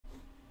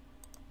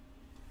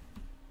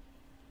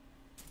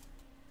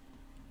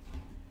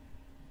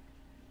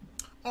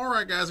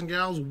Alright guys and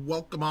gals,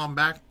 welcome on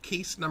back.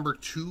 Case number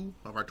 2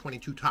 of our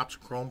 22 Topps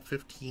Chrome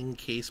 15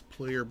 case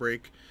player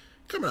break.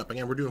 Coming up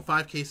again, we're doing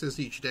 5 cases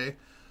each day.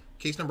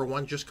 Case number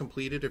 1 just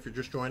completed. If you're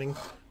just joining,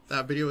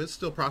 that video is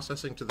still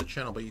processing to the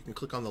channel, but you can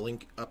click on the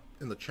link up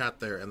in the chat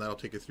there and that'll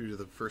take you through to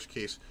the first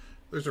case.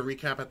 There's a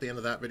recap at the end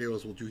of that video,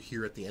 as we'll do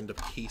here at the end of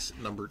case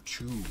number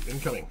 2.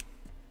 Incoming.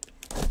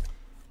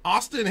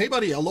 Austin, hey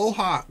buddy,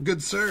 aloha,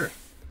 good sir.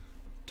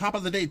 Top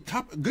of the day,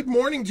 good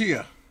morning to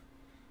you.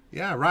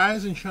 Yeah,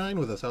 rise and shine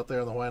with us out there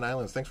on the Hawaiian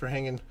Islands. Thanks for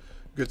hanging,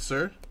 good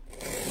sir.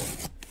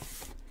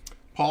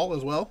 Paul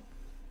as well.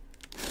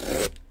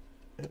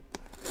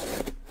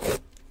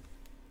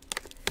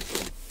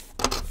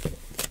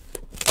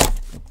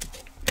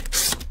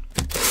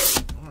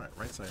 All right,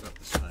 right side up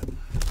this time.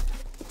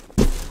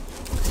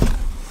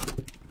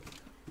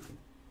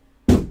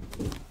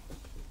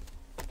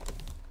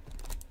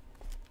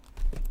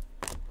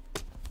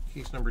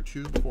 Case number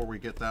 2, before we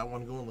get that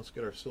one going, let's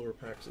get our silver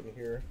packs in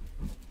here.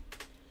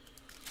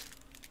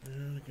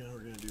 And again, we're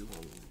going to do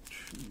 1,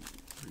 2,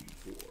 3,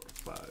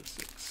 4, 5,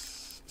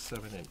 6,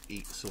 7, and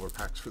 8 silver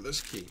packs for this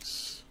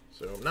case.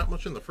 So not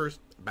much in the first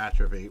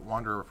batch of 8.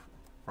 Wander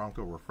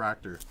Bronco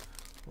Refractor.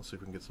 Let's see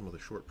if we can get some of the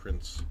short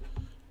prints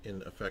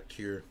in effect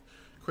here.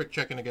 Quick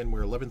check-in again.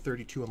 We're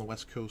 11:32 on the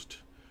West Coast,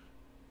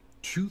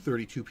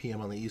 2:32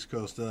 p.m. on the East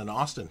Coast, and then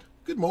Austin.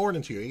 Good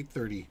morning to you.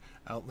 8:30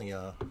 out in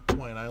the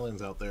Hawaiian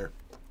Islands out there.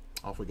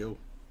 Off we go.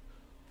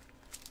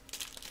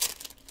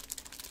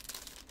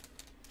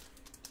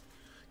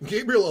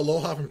 Gabriel,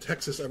 aloha from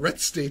Texas, a red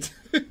state.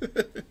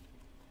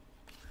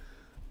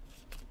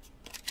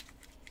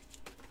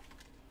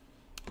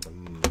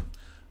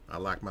 I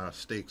like my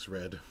steaks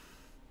red.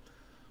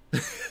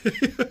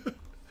 Good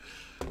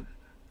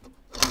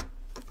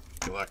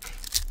luck.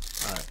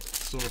 All right,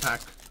 silver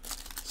pack.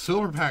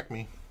 Silver pack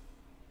me.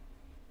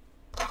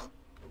 There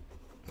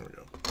we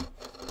go.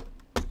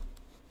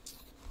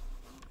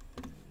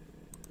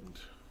 And...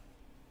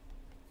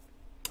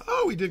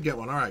 oh, we did get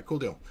one. All right, cool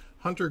deal.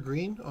 Hunter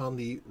Green on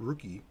the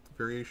rookie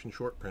variation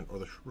short print, or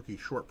the rookie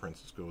short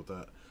prints. Let's go with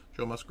that.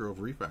 Joe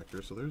Musgrove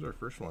refractor. So there's our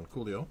first one.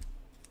 Cool deal.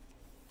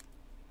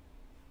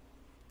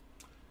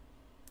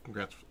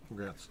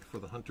 Congrats for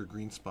the Hunter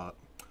Green spot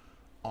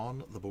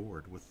on the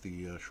board with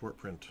the short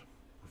print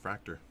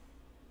refractor.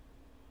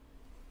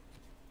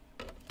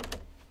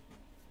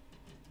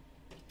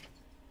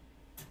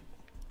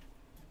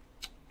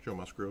 Joe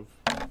Musgrove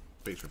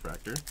base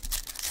refractor.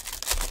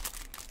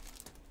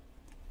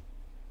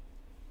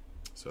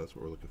 So that's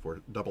what we're looking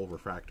for. Double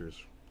refractors.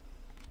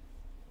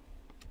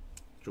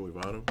 Joey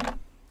Votto.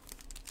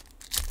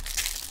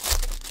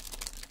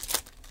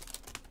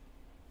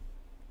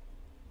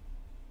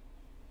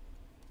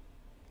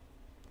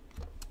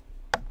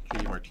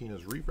 J.D.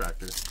 Martinez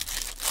refractor.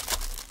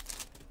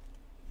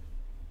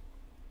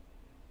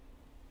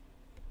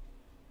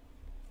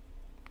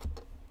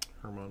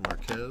 Herman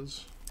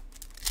Marquez.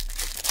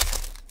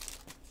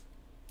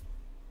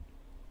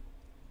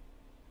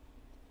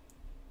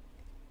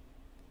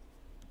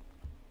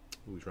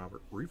 Luis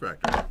Robert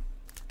refractor.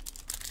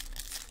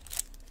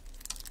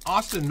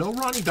 Austin, no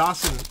Ronnie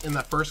Dawson in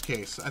that first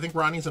case. I think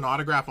Ronnie's an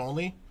autograph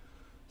only,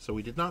 so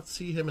we did not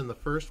see him in the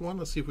first one.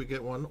 Let's see if we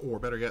get one, or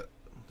better yet,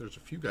 there's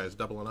a few guys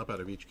doubling up out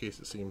of each case,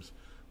 it seems.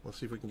 Let's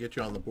see if we can get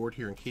you on the board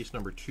here in case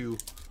number 2.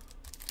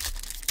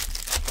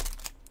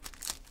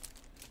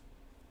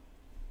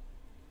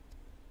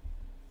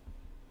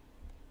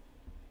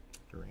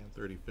 Duran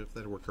 35th,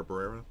 Edward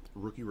Cabrera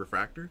rookie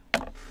refractor.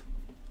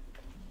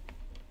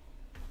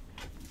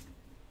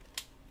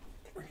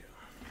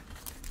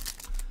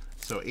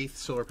 So 8th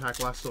silver pack,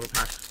 last silver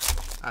pack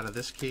out of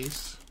this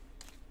case.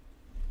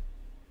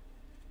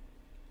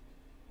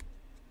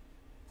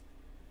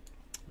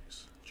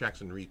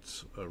 Jackson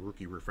Reitz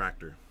rookie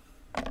refractor.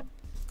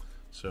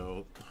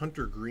 So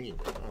Hunter Green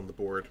on the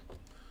board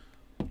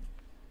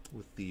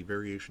with the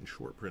variation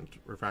short print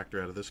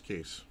refractor out of this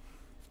case.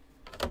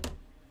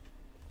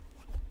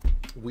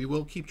 We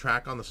will keep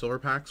track on the silver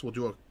packs. We'll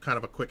do a kind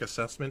of a quick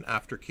assessment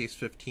after case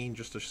 15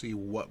 just to see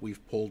what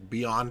we've pulled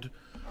beyond.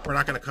 We're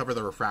not going to cover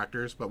the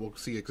refractors, but we'll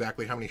see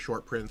exactly how many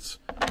short prints,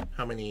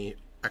 how many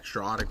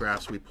extra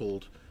autographs we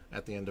pulled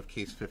at the end of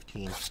case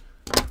 15.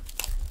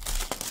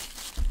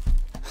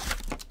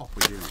 Off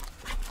we do.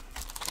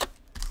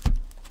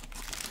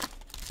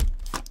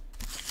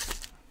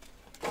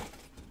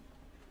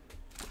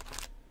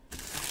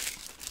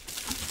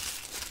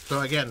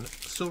 So again,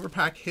 silver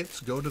pack hits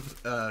go to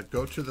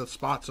the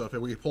spot. So if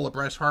we pull a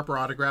Bryce Harper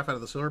autograph out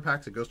of the silver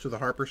packs, it goes to the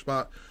Harper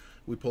spot.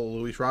 We pull a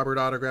Luis Robert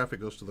autograph,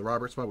 it goes to the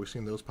Robert spot. We've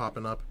seen those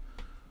popping up.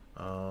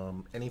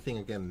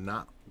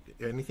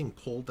 Anything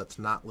pulled that's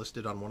not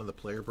listed on one of the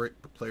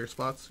player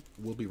spots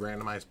will be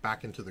randomized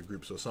back into the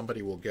group. So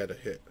somebody will get a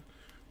hit,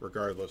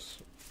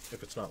 regardless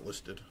if it's not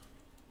listed.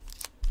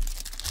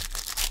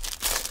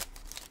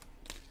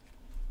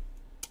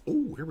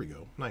 Oh, here we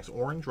go. Nice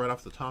orange right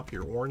off the top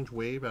here. Orange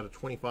wave out of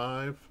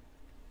 25.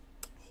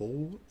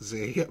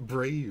 Jose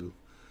Abreu,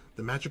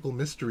 the magical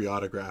mystery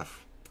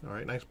autograph. All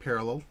right, nice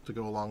parallel to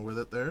go along with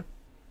it there.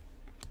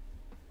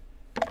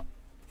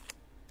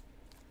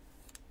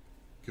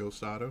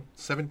 Ghost Auto.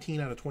 17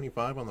 out of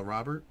 25 on the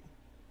Robert.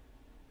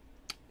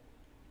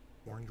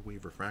 Orange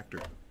Wave Refractor.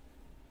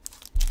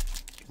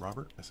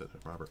 Robert? I said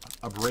Robert.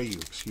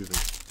 Abreu, excuse me.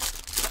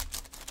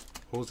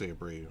 Jose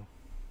Abreu.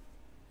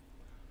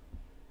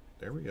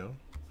 There we go.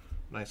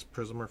 Nice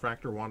Prism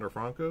Refractor, Wander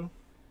Franco.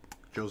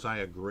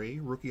 Josiah Gray,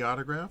 rookie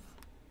autograph.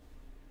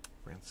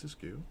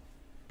 Francisco.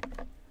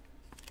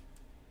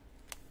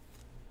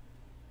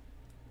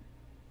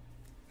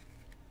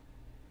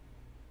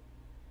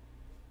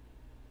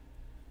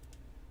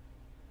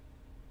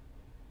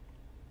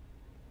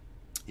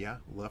 Yeah,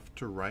 left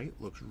to right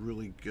looks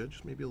really good.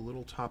 Just maybe a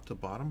little top to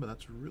bottom, but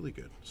that's really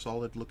good.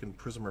 Solid looking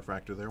Prism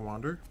Refractor there,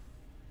 Wander.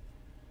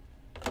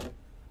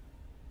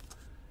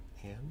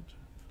 And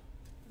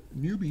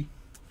newbie.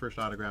 First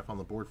autograph on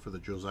the board for the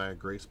Josiah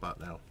Gray spot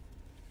now.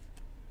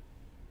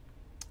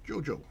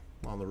 JoJo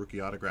on the rookie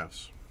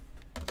autographs.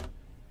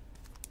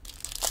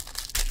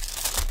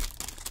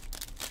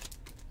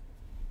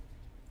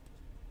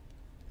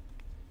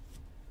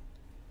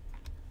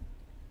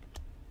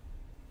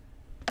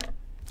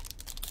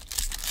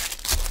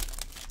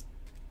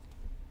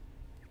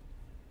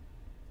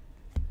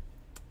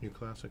 New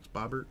Classics,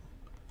 Bobbert,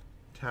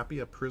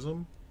 Tapia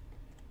Prism,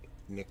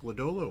 Nick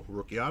Lodolo,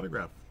 rookie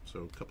autograph.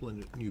 So a couple of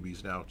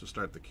newbies now to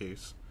start the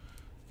case.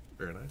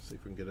 Very nice. See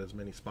if we can get as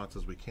many spots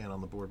as we can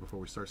on the board before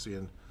we start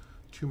seeing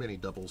too many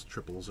doubles,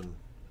 triples, and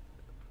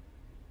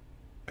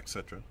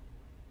etc.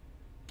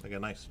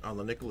 Again, nice. On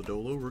the Nick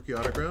Lodolo, rookie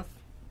autograph.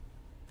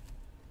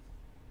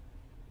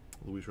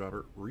 Luis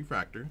Robert,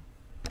 refractor.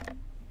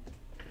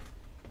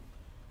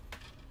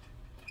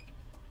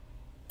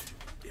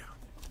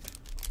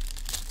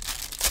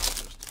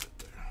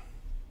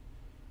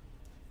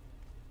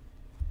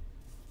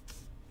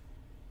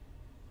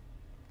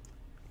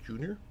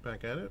 Junior,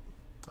 back at it.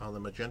 On the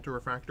magenta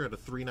refractor at a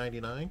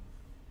 $3.99.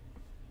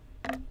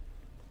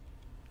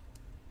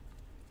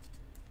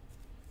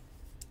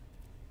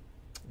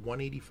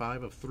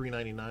 $185 of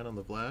 $3.99 on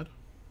the Vlad.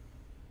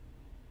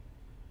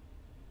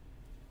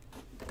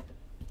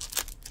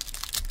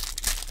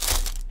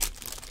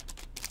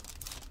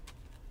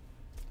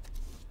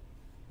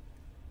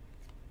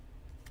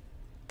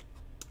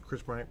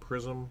 Chris Bryant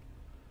Prism.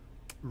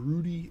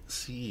 Rudy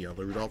C on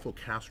the Rodolfo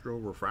Castro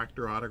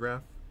refractor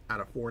autograph. Out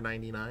of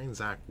 $4.99,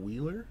 Zach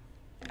Wheeler,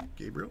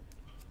 Gabriel.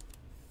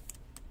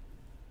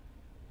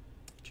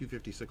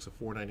 $256 of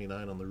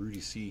 $4.99 on the Rudy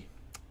C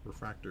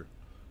refractor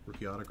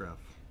rookie autograph.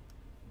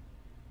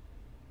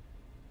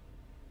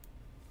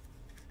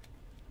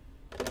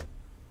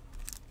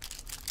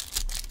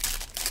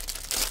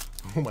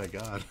 Oh my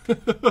God!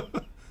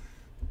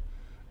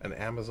 An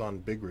Amazon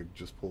Big Rig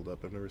just pulled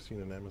up. I've never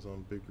seen an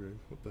Amazon Big Rig.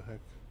 What the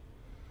heck?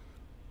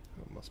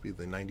 It must be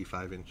the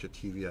 95-inch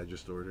TV I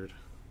just ordered.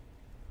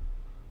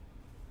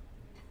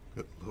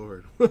 Good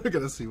Lord, I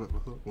gotta see what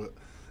I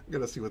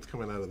gotta see what's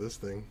coming out of this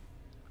thing.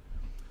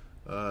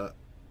 Oh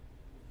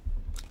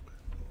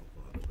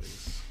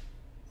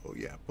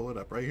yeah, pull it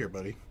up right here,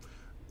 buddy.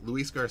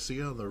 Luis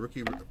Garcia on the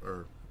rookie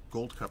or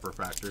Gold Cup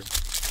refractor.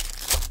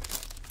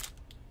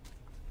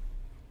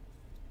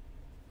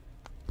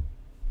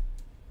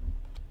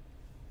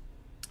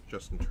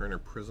 Justin Turner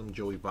Prism,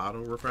 Joey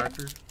Votto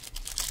refractor.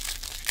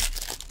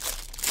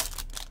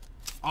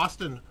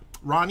 Austin.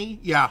 Ronnie,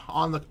 yeah,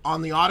 on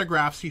the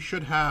autographs, he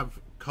should have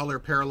color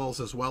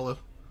parallels as well.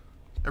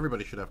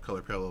 Everybody should have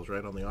color parallels,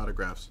 right, on the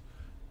autographs.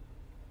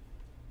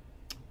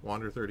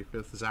 Wander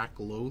 35th, Zach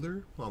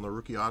Lowther on the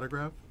rookie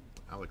autograph.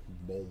 Alec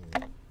Bohm,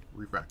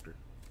 refractor.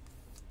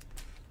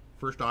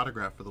 First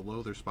autograph for the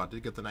Lowther spot.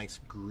 Did get the nice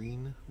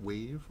green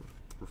wave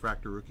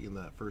refractor rookie in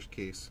that first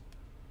case.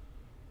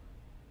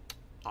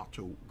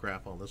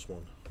 Autograph on this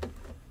one.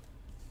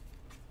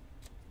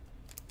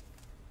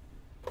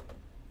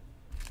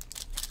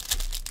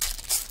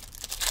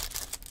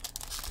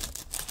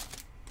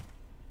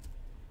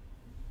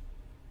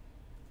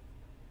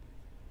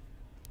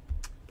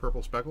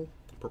 Purple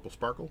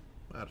Sparkle,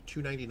 out of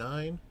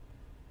 $2.99.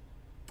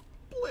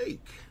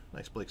 Blake,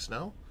 nice Blake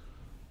Snell.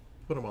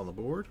 Put him on the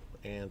board.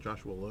 And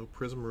Joshua Lowe,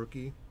 Prism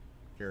rookie.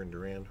 Aaron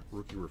Durand,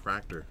 rookie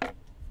refractor.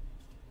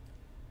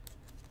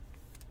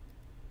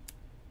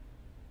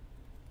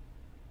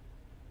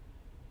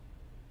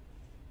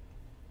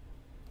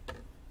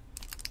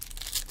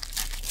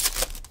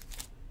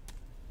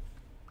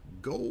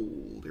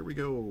 Gold, here we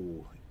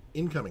go.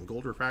 Incoming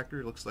gold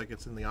refractor. Looks like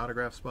it's in the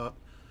autograph spot.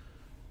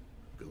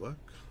 Good luck.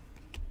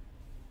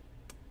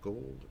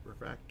 Gold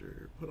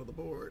refractor put on the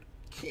board.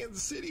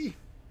 Kansas City.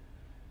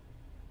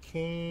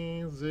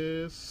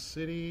 Kansas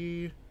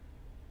City.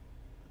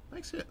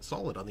 Nice hit.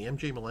 Solid on the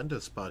MJ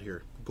Melendez spot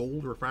here.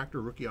 Gold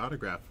refractor rookie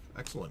autograph.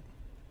 Excellent.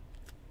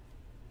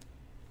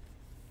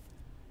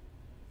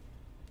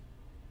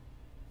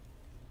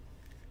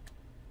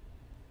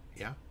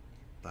 Yeah,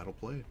 that'll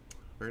play.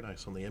 Very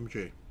nice on the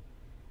MJ.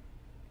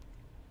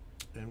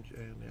 And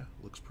yeah,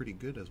 looks pretty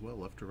good as well.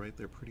 Left to right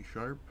there, pretty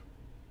sharp.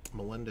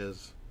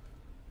 Melendez,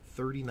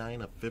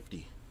 39 of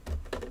 50.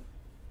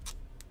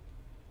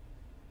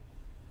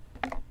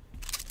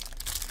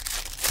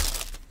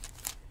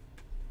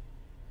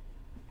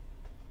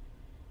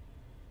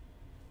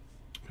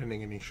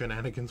 pending any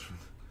shenanigans from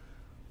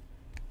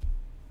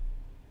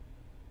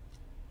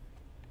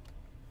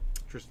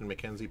Tristan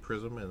McKenzie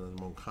Prism and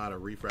then Moncada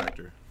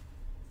Refractor.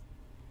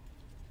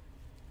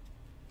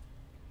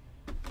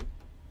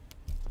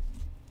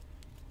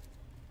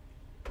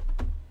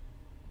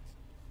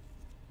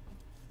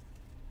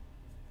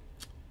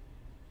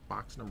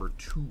 Box number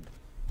 2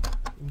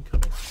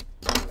 incoming.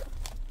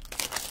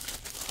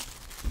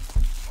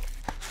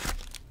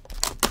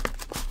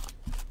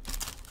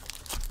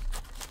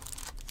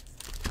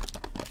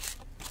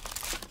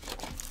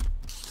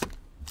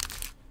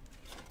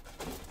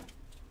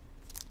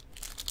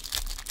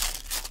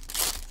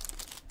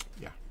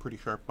 Yeah, pretty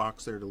sharp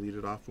box there to lead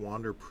it off.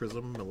 Wander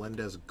Prism,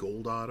 Melendez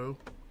Gold Auto,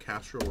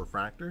 Castro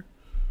Refractor,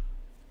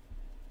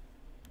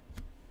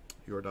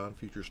 Jordan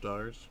Future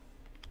Stars,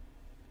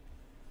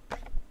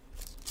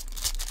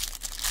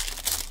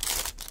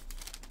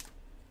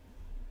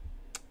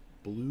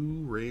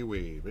 Blue Ray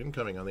Wave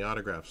incoming on the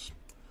autographs.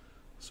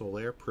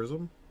 Solaire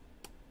Prism,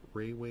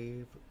 Ray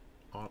Wave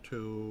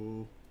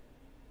Auto,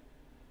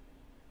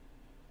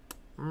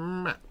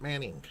 Matt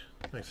Manning.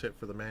 Nice hit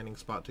for the Manning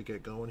spot to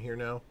get going here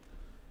now.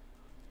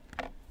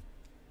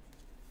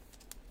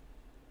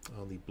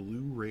 On the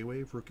Blue Ray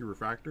Wave Rookie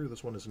Refractor,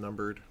 this one is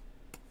numbered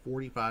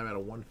 45 out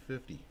of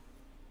 150.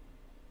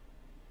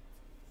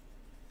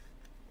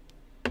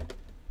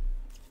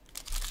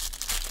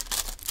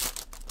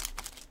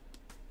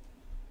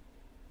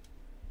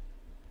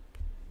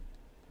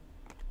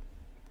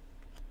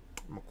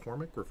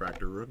 McCormick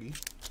Refractor Rookie.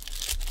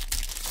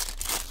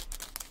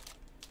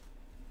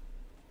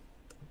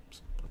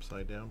 Oops,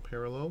 upside down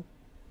parallel.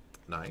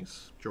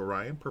 Nice. Joe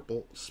Ryan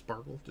Purple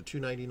Sparkle to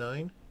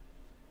 299.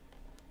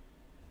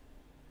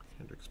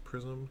 Hendricks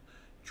Prism.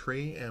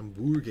 Trey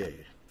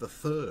Amburgey the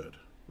third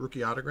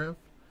rookie autograph.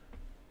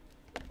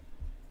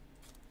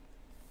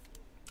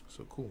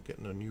 So cool,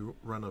 getting a new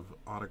run of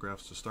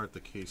autographs to start the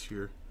case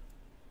here.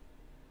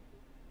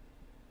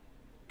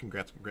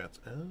 Congrats, congrats.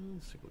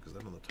 Let's take a look, is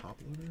that on the top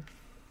loader?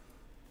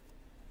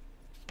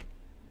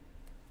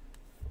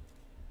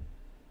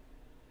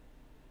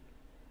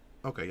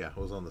 Okay, yeah, it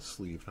was on the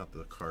sleeve, not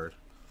the card.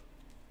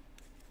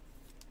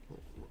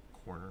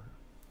 Corner.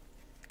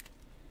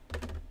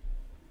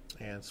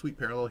 And sweet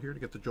parallel here to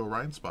get the Joe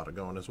Ryan spot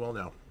going as well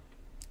now.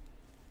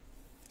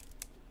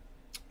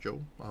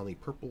 Joe on the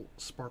Purple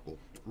Sparkle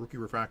Rookie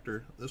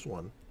Refractor. This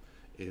one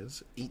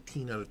is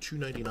 18 out of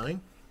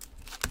 299.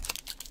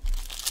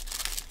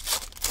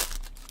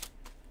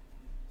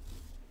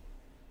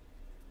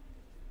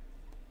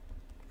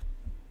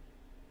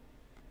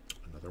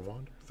 Another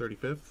one,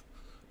 35th.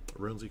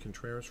 Renzi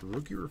Contreras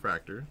Rookie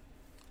Refractor.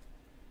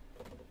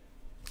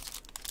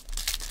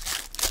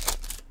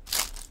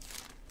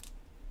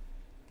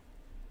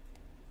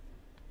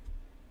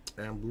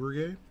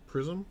 Amburgey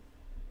Prism,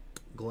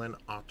 Glenn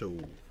Otto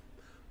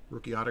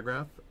Rookie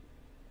Autograph,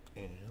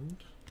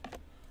 and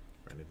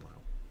Brandon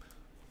Lau.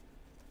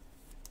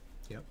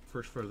 Yep,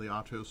 first for the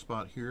Otto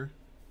spot here.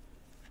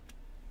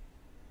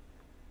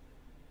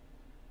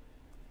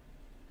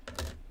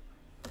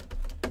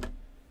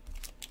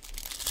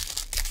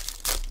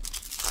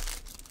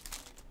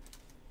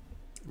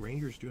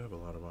 Rangers do have a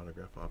lot of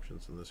autograph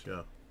options in this,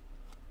 yeah.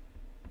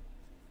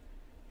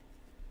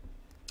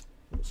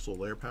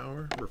 Solaire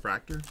Power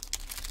Refractor.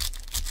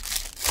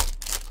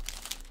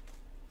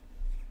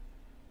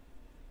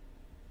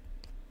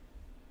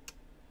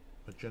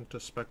 Magenta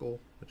Sparkle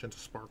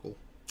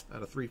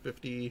out of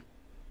 350.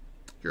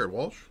 Jared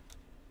Walsh.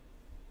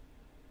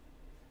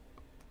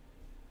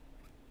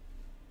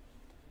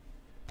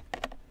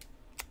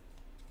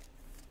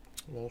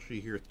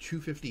 Walshy here,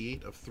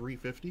 258 of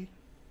 350.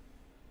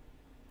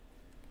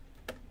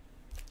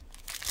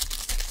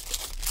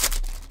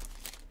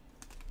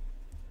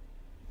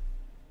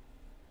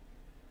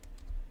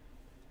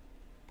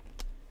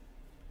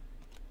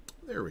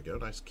 There we go,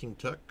 nice King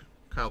Tuck.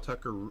 Kyle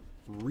Tucker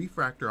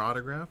Refractor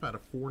Autograph out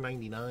of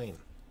 499.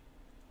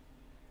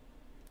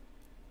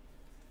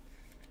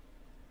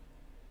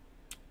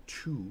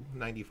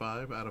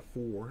 $2.95 out of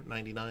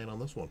 4.99 on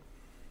this one.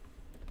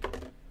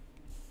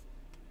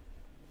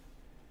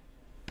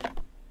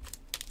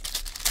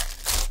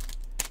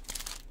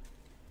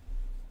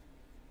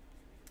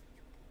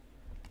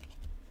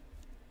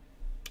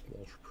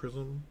 Walsh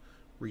Prism,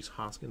 Reese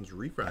Hoskins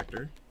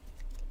Refractor.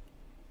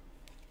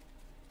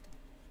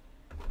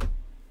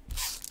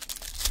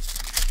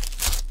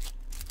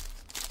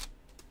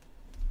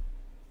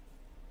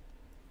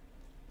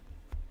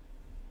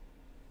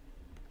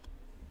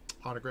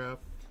 Autograph,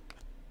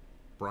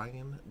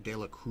 Brian De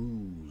La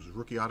Cruz,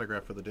 rookie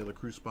autograph for the De La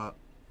Cruz spot.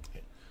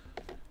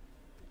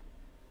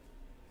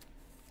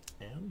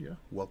 And yeah,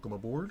 welcome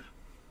aboard.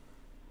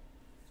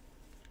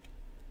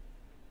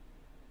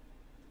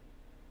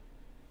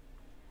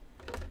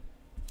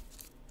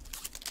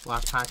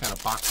 Last pack out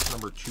of box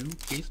number 2,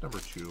 case number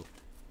 2.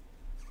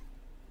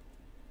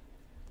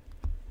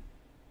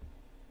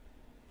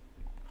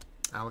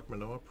 Alek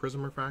Manoah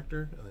Prism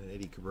Refractor, and then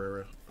Eddie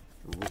Cabrera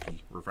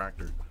Rookie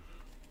Refractor.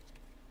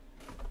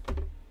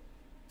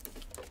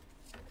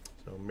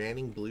 So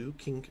Manning Blue,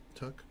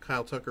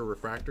 Kyle Tucker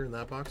refractor in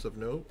that box of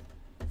note.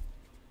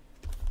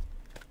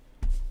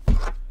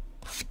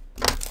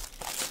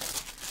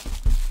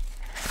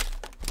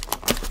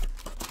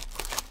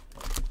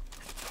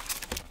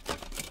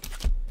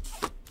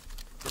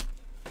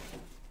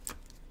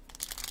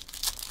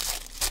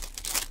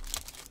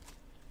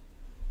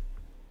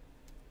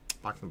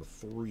 Box number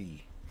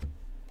 3.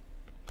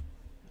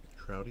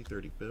 Trouty,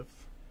 35th.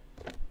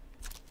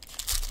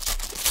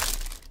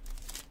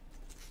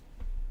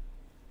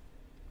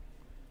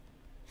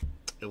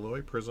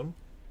 Eloy Prism.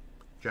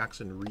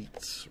 Jackson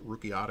Reitz,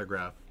 rookie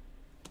autograph.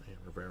 And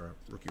Rivera,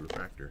 rookie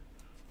refractor.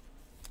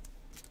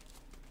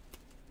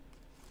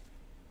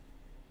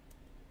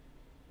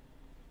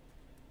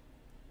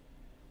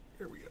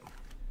 Here we go.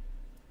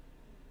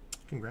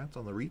 Congrats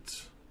on the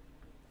Reitz.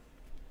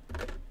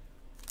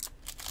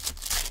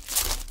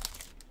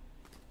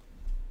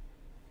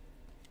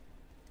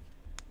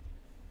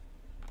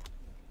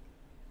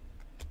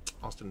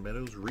 Austin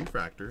Meadows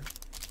refractor.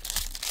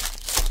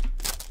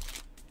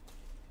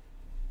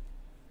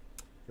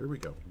 Here we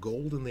go.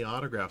 Gold in the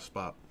autograph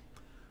spot.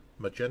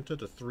 Magenta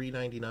to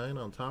 $3.99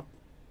 on top.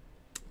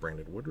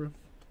 Brandon Woodruff.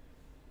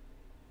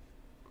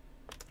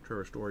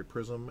 Trevor Story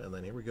Prism. And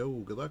then here we go.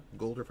 Good luck.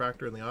 Gold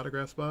refractor in the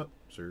autograph spot.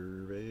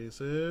 Survey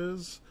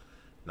says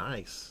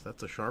nice.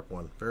 That's a sharp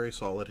one. Very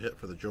solid hit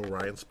for the Joe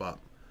Ryan spot.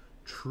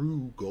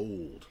 True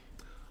gold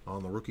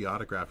on the rookie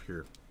autograph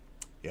here.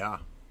 Yeah.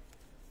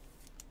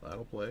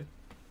 That'll play.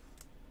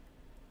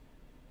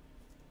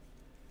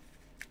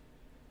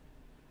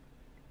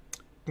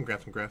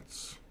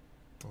 Congrats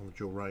on the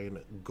Joe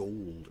Ryan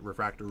gold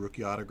refractor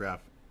rookie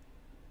autograph.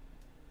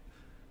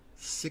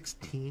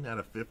 16 out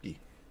of 50.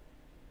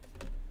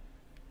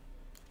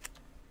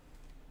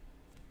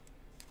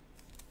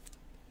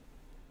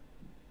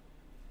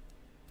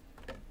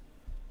 And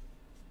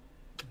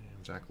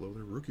Zach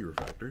Lothar rookie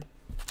refractor.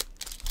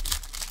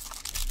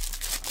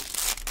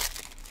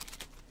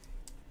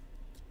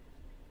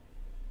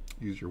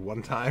 Use your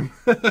one time.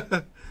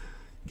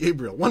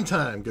 Gabriel, one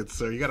time, good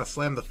sir. You got to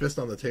slam the fist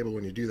on the table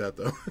when you do that,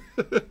 though.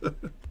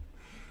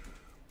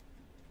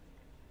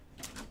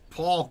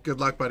 Paul, good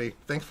luck, buddy.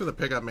 Thanks for the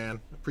pickup, man.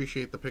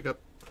 Appreciate the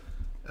pickup.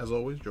 As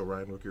always, Joe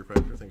Ryan, rookie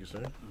refractor. Thank you,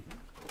 sir.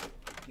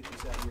 Keep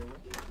these out of your way.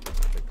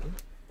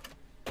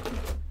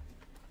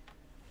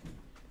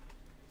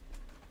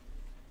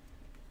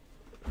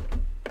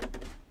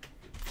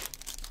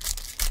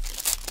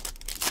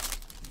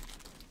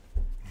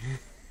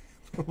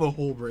 The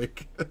whole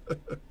break.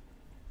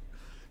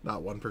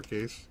 Not one per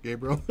case,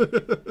 Gabriel.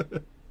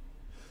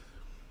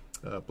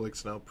 Blake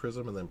Snell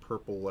Prism, and then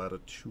purple out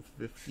of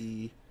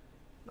 250.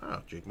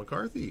 Ah, Jake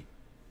McCarthy.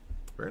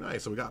 Very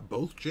nice. So we got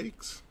both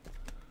Jakes.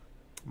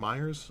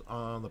 Myers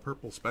on the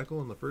purple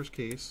speckle in the first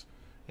case,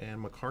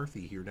 and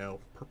McCarthy here now,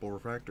 purple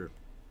refractor.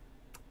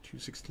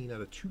 216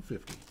 out of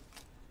 250.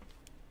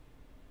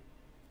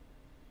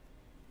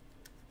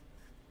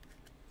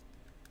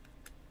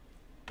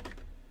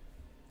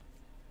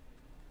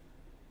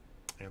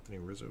 Anthony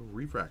Rizzo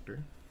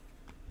refractor.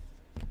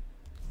 I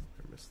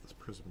missed this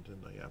prism,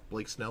 didn't I? Yeah,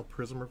 Blake Snell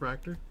prism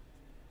refractor.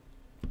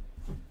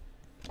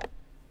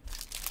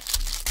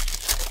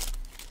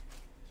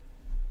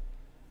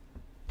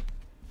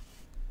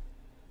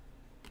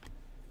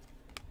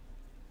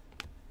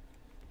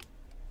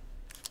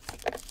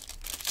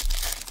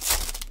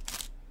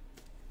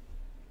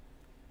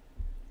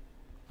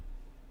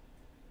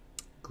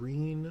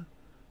 Green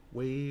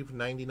Wave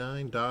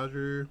 99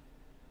 Dodger.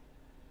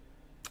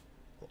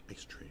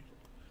 Nice trade.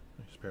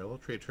 Nice parallel.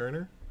 Trey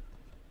Turner.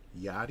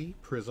 Yachty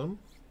Prism.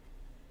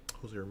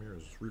 Jose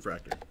Ramirez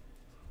refractor.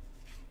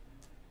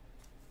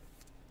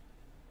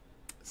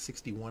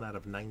 61 out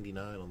of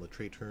 99 on the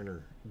Trey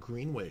Turner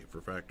Green Wave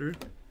refractor.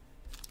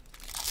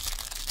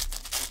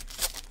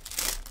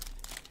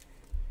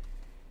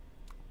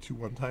 Two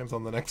one times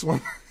on the next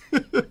one.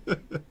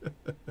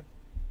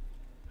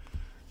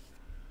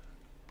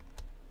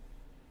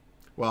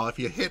 Well, if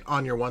you hit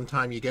on your one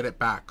time, you get it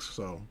back.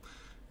 So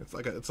it's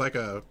like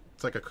a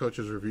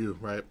coach's review,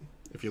 right?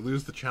 If you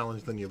lose the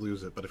challenge, then you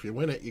lose it. But if you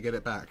win it, you get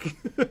it back.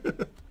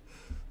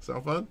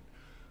 Sound fun?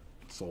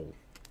 Sold.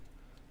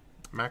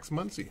 Max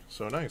Muncy.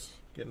 So nice.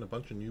 Getting a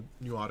bunch of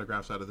new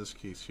autographs out of this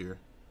case here.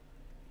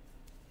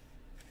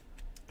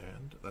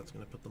 And that's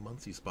going to put the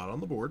Muncy spot on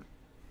the board.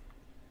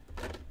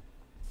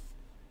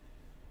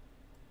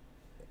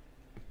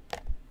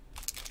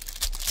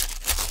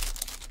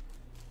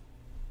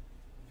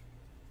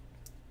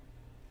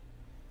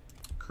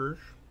 Kirsch,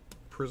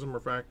 Prism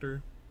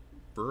Refractor,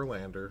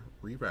 Verlander,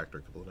 Refractor.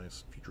 A couple of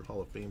nice future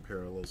Hall of Fame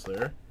parallels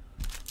there.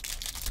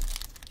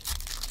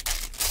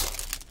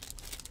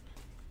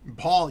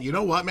 Paul, you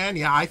know what,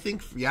 man? I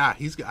think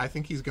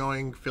he's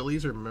going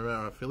Phillies or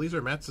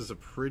Mets is a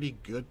pretty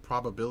good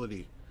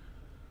probability.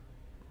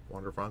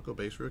 Wander Franco,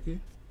 base rookie.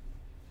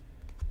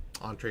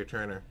 On Trey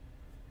Turner.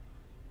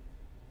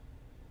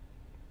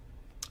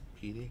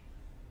 Petey.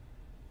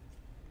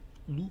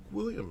 Luke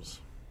Williams.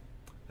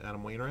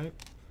 Adam Wainwright.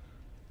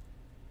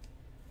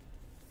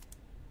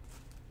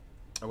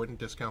 I wouldn't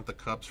discount the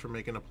Cubs for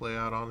making a play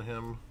out on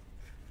him.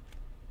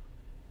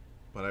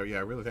 But yeah,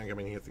 I really think,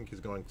 I think he's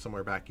going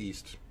somewhere back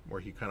east where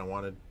he kind of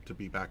wanted to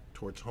be back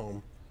towards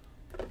home.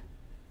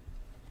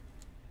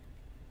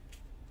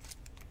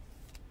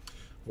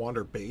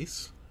 Wander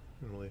base.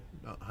 Really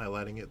not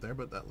highlighting it there,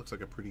 but that looks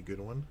like a pretty good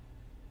one.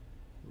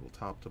 A little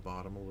top to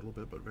bottom a little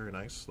bit, but very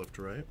nice. Left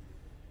to right.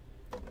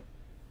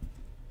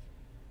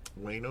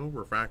 Wayno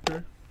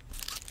refractor.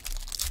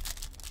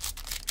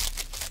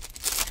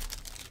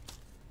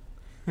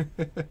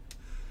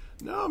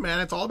 No, man,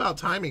 it's all about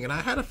timing. And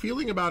I had a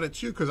feeling about it,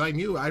 too, because I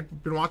knew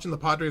I'd been watching the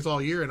Padres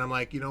all year, and I'm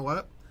like, you know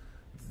what?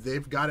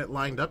 They've got it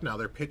lined up now.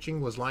 Their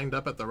pitching was lined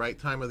up at the right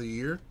time of the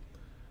year.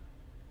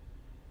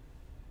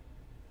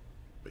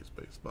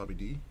 Base, Bobby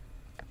D.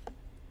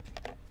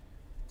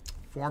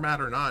 Format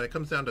or not, it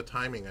comes down to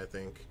timing, I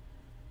think.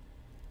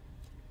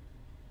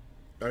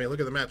 I mean, look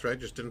at the Mets, right?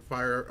 Just didn't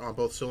fire on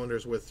both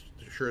cylinders with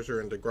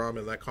Scherzer and DeGrom,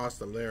 and that cost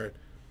them there.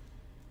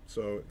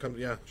 So it comes,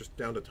 yeah, just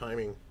down to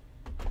timing.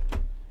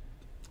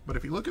 But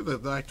if you look at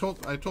I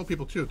told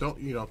people too, don't,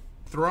 you know,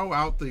 throw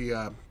out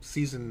the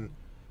season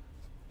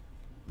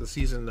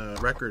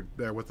record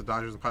there with the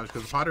Dodgers and Padres,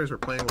 because the Padres were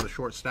playing with a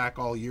short stack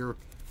all year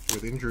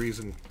with injuries,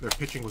 and their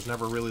pitching was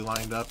never really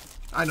lined up.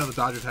 I know the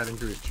Dodgers had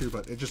injuries too,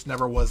 but it just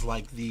never was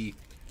like the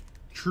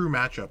true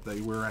matchup that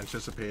we were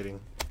anticipating.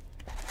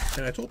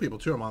 And I told people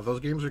too, those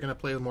games are going to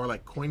play more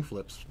like coin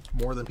flips,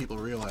 more than people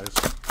realize.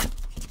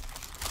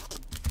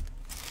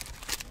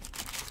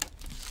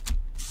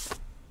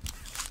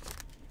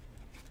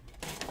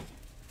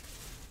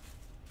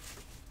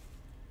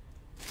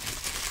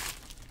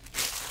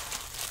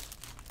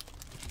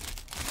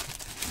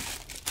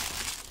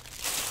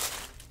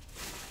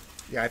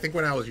 Yeah, I think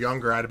when I was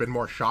younger, I'd have been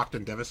more shocked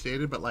and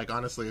devastated. But like,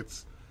 honestly,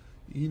 it's,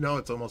 you know,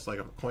 it's almost like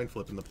a coin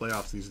flip in the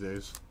playoffs these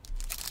days.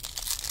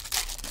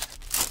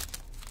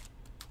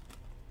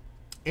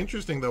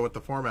 Interesting though with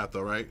the format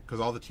though, right? Because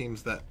all the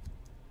teams that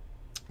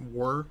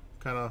were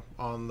kind of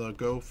on the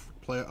go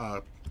play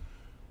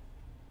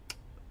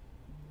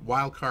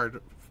wild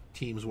card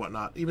teams,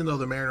 whatnot. Even though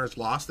the Mariners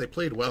lost, they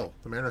played well.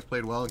 The Mariners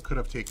played well and could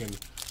have taken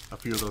a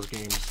few of those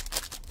games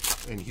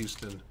in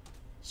Houston.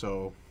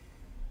 So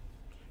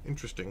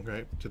interesting,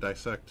 right? To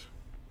dissect.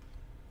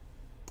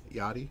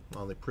 Yachty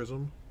on the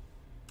Prism.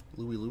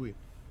 Louis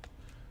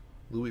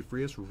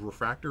Frias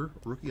refractor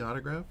rookie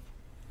autograph.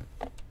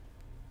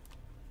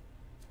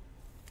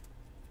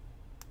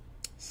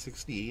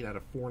 68 out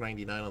of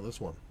 499 on this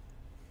one.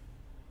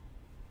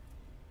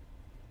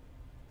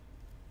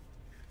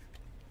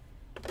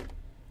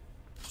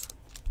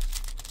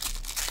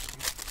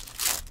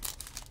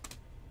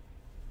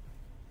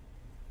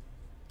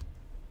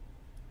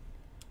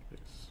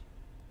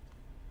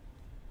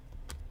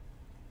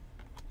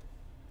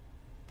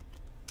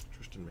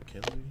 Tristan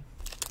McKenzie.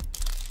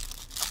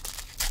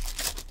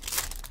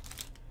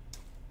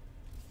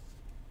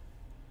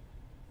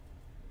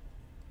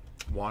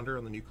 Wander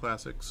on the new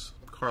classics.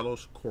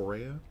 Carlos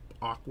Correa,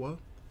 Aqua.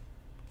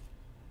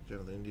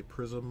 General India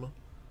Prism.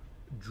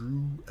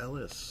 Drew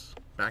Ellis.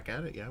 Back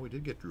at it. Yeah, we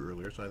did get Drew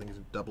earlier, so I think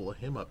he's double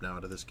him up now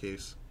out of this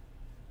case.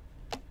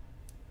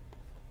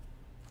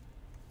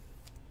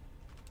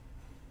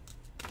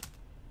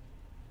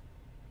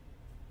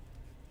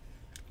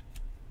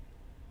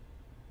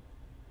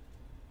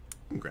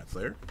 Congrats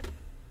there.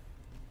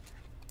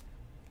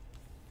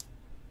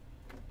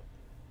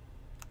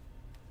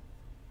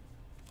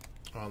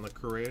 On the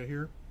Correa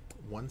here,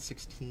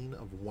 116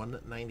 of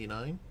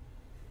 199.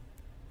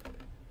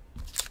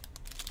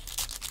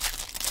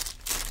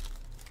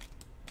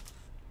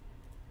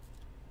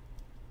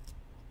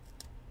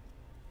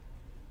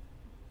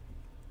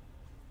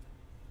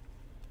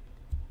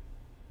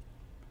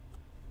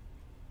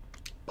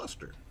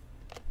 Buster.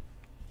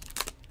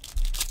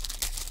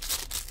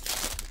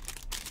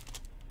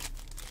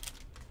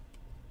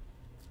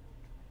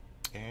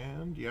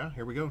 And yeah,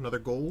 here we go. Another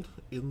gold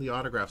in the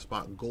autograph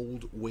spot.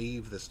 Gold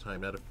wave this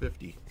time out of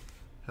 50.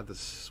 Had the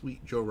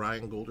sweet Joe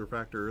Ryan gold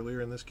refractor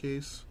earlier in this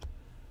case.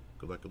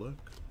 Good luck, good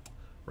luck.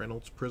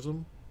 Reynolds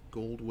Prism.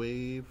 Gold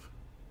wave.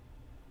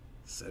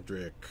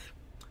 Cedric.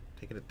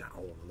 Taking it down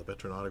on the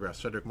veteran autograph.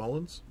 Cedric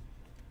Mullins.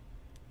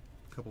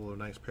 A couple of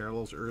nice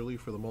parallels early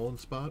for the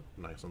Mullins spot.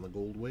 Nice on the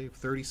gold wave.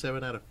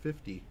 37 out of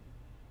 50.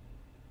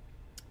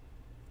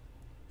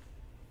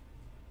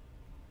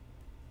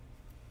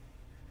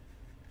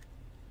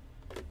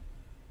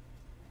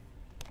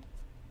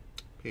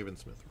 Pavin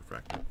Smith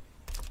refractor.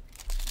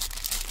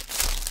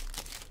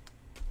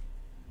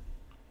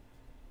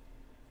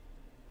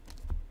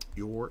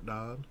 Your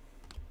Dodd.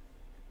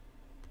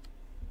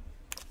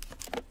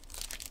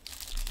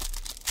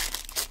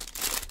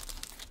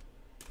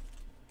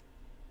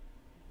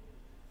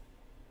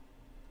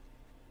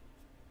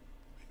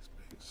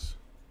 Base.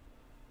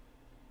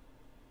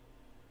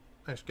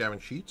 Nice Gavin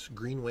Sheets.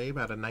 Green wave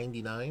out of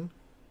 99.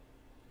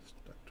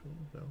 Stuck to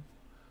him, no.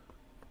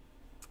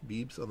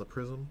 Beebs on the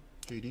Prism.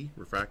 JD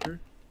refractor.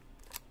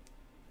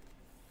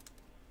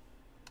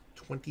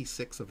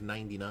 26 of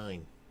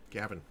 99.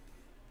 Gavin.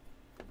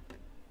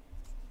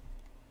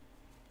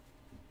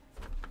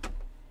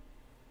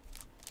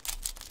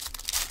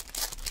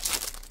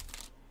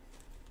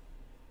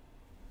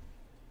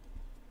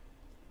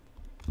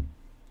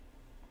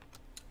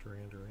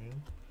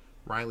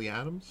 Riley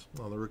Adams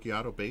on the rookie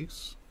auto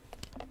base.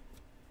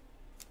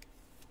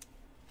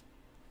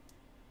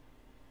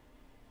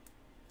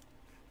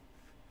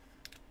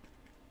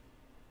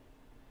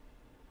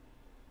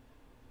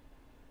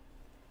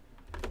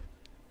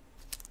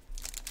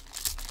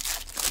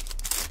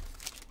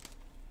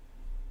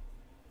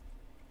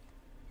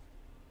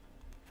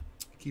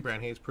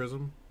 Ke'Bryan Hayes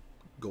Prism,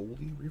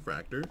 Goldie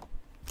Refractor.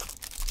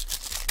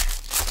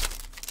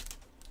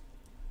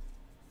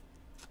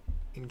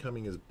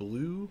 Incoming is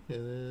blue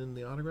in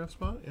the autograph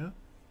spot, yeah.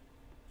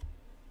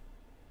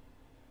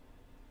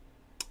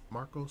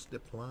 Marcos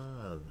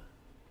Deplan,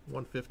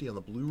 150 on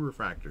the blue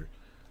refractor.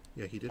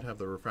 Yeah, he did have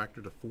the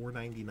refractor to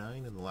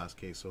 499 in the last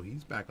case, so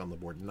he's back on the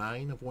board.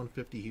 9 of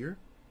 150 here.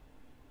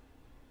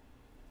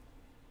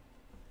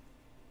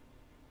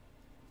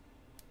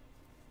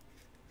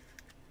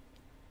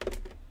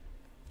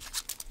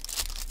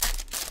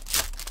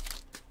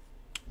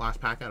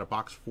 Last pack out of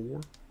box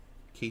 4,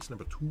 case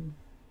number 2.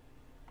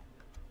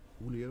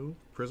 Julio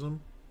Prism,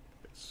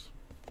 it's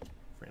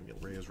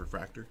Franmil Reyes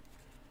refractor.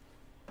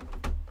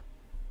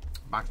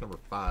 Box number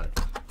 5.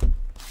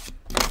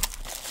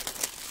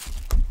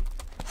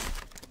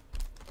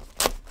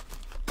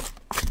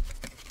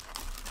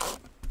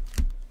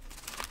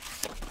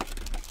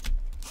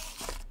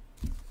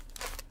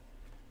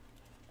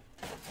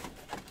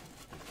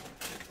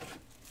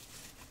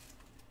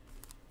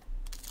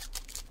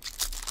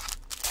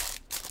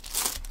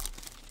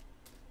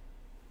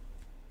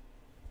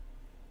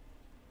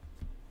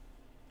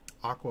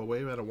 Aqua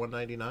Wave out of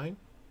 199.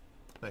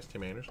 Nice,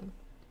 Tim Anderson.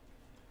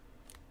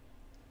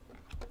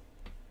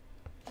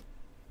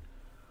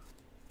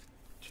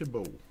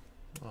 Thibault,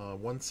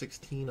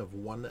 116 of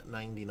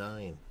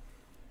 199.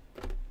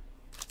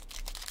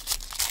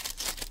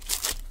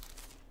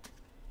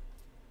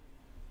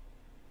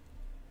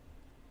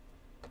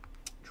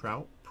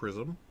 Trout,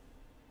 Prism.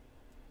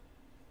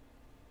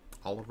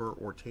 Oliver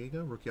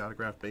Ortega, rookie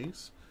autograph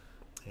base.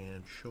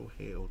 And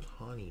Shohei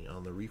Ohtani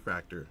on the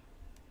refractor.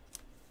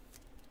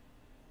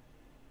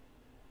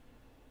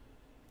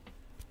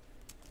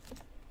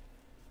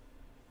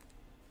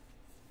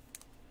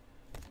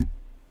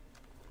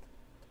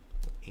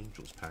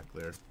 Angels pack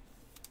there.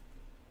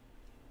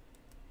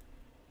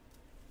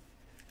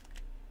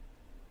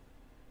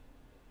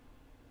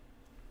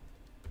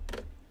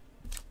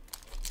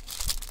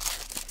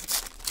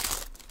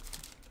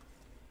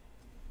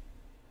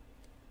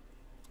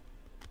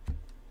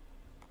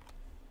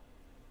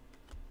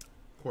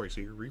 Corey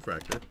Seager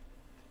refractor. Get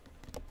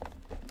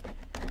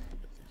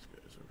these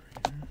guys over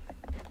here.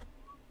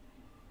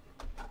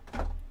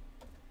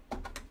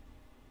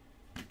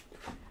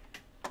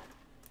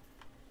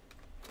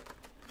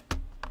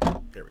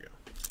 There we go.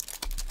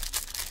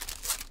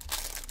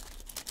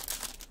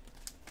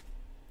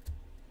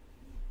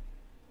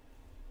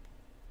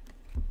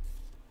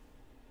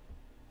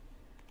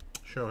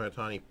 Shohei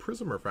Ohtani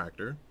Prism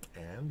refractor,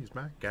 and he's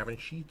back. Gavin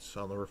Sheets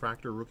on the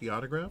refractor rookie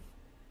autograph.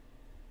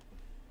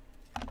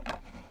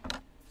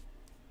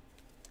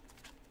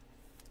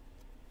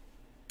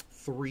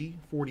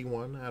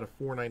 $341 out of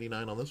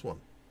 $499 on this one.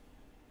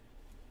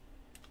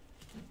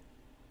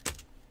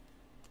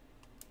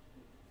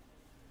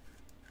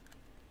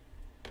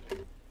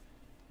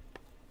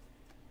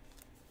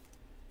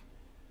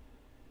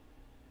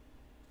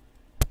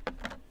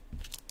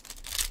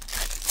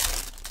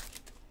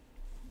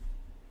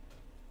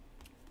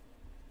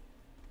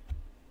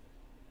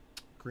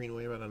 Green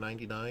Wave out of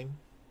 99,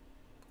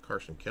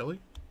 Carson Kelly.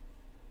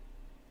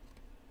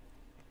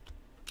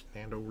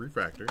 Ando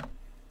refractor.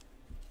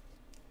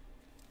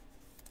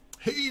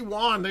 Hey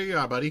Juan, there you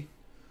are, buddy.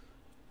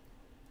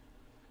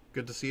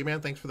 Good to see you,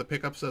 man. Thanks for the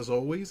pickups as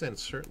always, and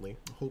certainly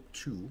hope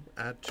to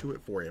add to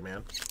it for you,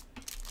 man.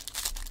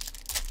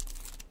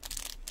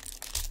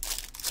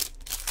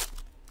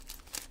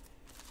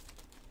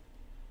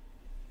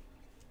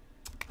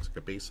 It's like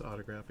a base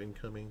autograph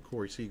incoming.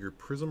 Corey Seager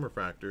Prism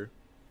refractor.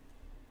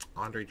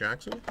 Andre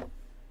Jackson.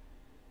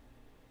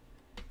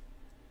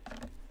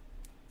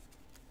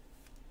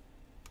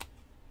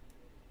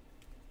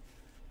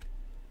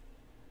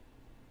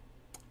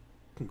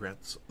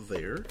 Congrats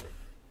there.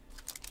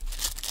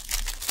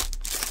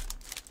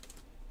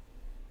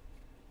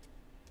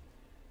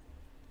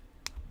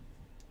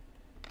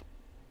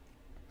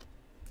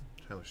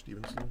 Tyler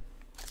Stevenson.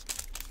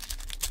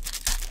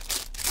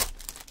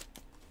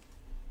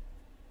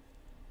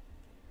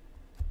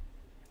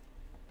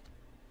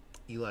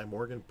 Eli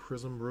Morgan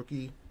Prism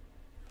rookie.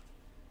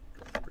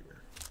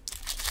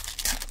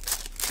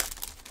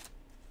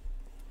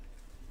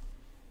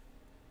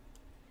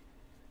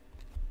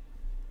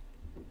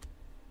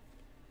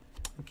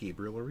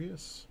 Gabriel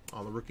Arias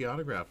on the rookie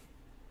autograph.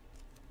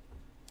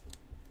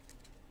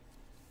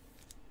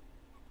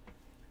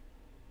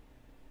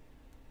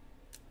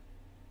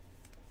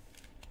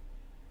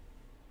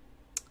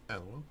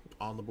 And well,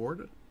 on the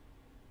board,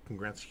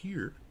 congrats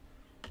here.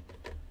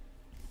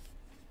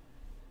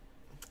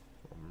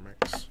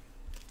 Max.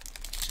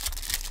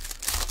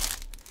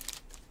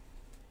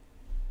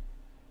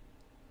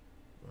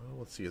 Well,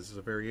 let's see, is this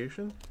a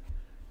variation?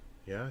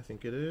 Yeah, I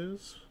think it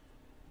is.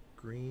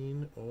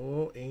 Green.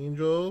 Oh,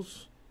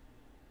 Angels.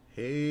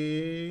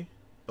 Hey,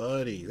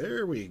 buddy.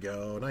 There we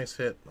go. Nice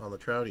hit on the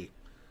Trouty.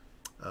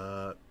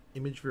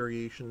 Image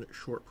variation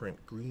short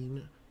print.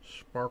 Green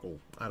Sparkle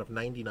out of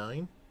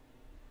 99.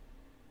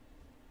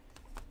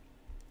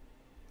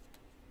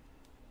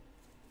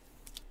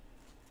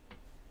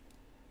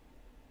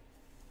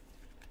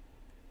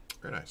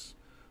 Very nice.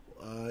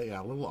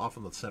 Yeah, a little off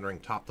on the centering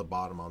top to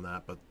bottom on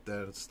that, but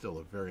that's still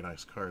a very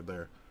nice card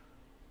there.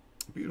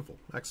 Beautiful.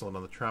 Excellent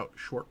on the Trout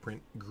short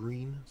print.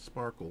 Green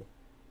Sparkle.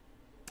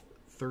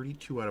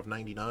 32 out of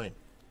 99.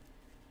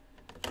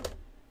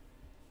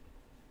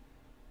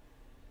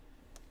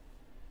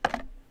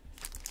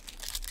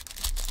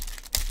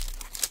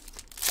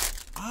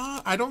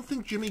 I don't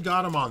think Jimmy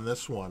got him on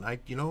this one.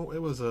 You know,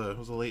 it was a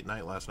late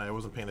night last night. I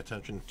wasn't paying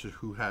attention to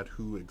who had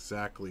who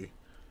exactly.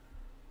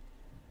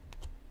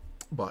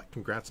 But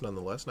congrats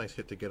nonetheless. Nice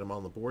hit to get him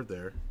on the board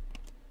there.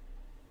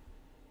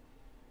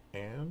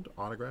 And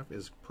autograph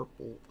is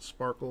Purple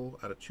Sparkle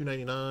out of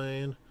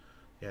 299.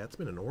 Yeah, it's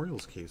been an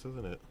Orioles case,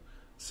 hasn't it?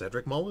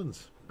 Cedric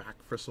Mullins back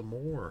for some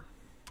more.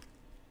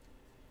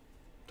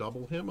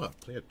 Double him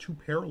up. They had 2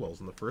 parallels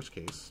in the first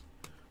case.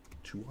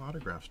 2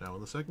 autographs now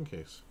in the second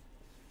case.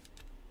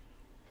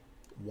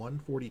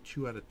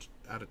 142 out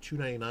of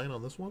 299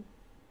 on this one.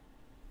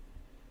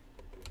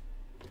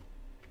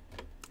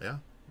 Yeah,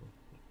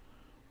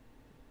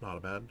 not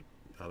a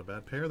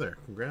bad pair there.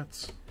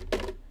 Congrats.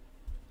 I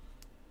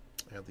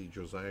have the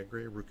Josiah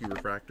Gray rookie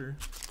refractor.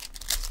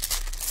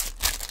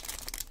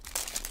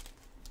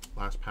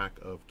 Last pack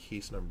of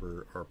case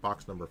number or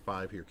box number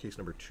 5 here. Case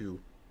number 2.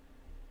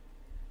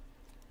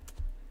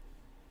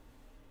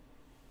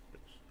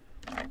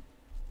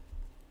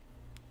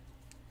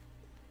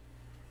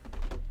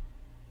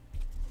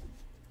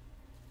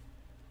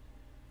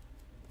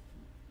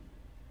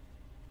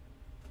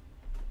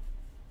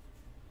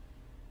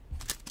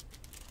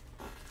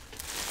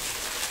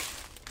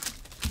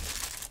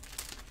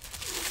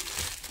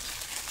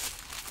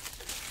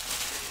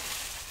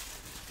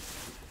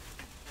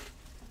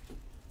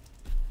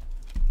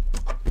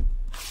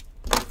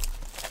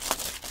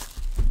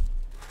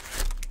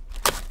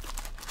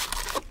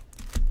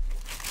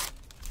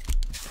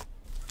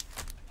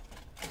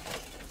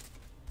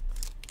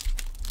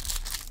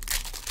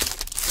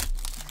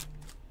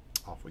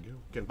 Off we go.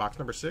 Again, box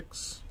number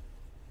 6.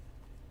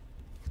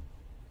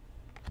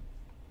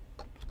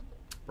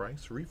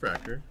 Bryce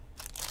refractor.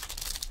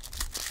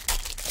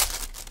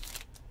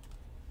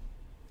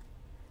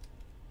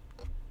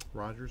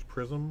 Rogers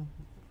Prism.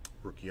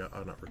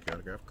 Not rookie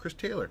autograph. Chris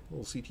Taylor,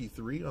 little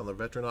CT3 on the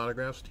veteran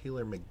autographs.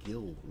 Taylor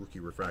McGill rookie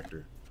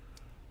refractor.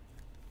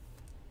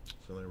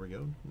 So there we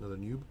go. Another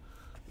noob.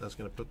 That's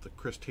going to put the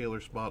Chris Taylor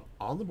spot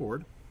on the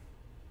board.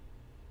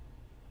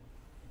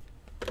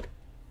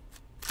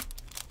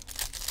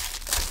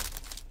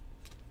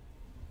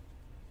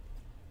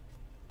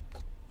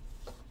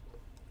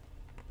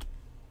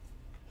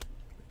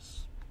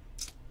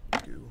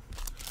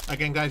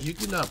 Again, guys, you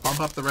can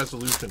bump up the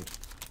resolution.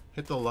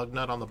 Hit the lug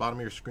nut on the bottom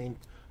of your screen.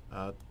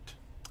 You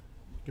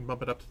can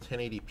bump it up to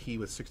 1080p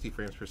with 60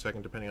 frames per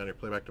second, depending on your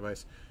playback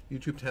device.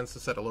 YouTube tends to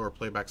set a lower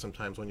playback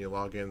sometimes when you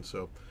log in,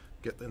 so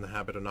get in the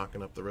habit of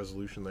knocking up the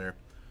resolution there.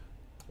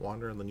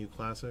 Wander in the new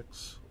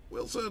classics.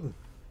 Wilson.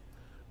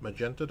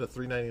 Magenta to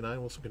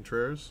 399. Wilson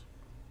Contreras.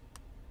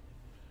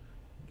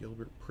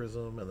 Gilbert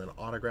Prism, and then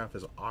autograph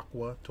is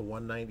Aqua to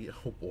 190.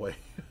 Oh boy,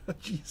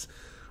 jeez.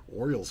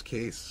 Orioles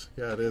case.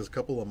 Yeah, it is. A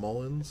couple of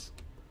Mullins.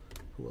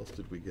 Who else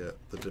did we get?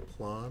 The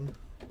Diplon.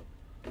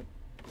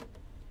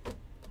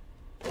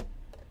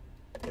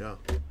 Yeah,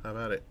 how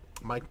about it?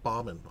 Mike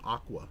Bauman,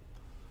 Aqua.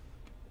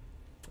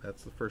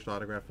 That's the first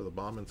autograph for the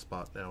Bauman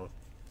spot now,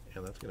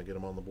 and that's going to get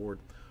him on the board.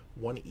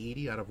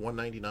 180 out of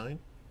 199.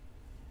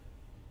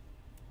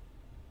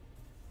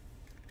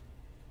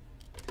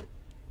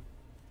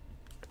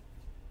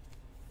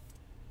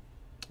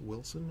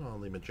 Wilson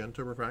on the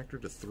Magenta refractor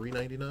to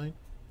 399.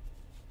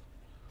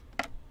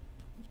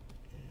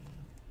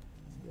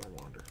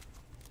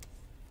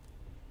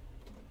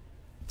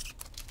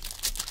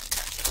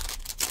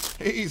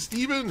 Hey,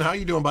 Steven, how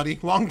you doing, buddy?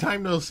 Long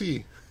time no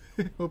see.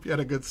 Hope you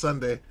had a good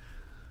Sunday.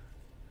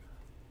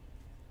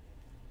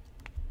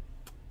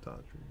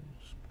 Dodgers.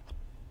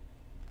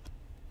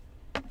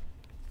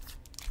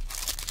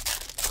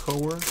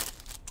 Coer,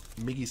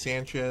 Miggy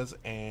Sanchez,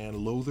 and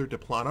Lother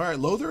Diplon. All right,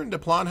 Lother and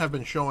Diplon have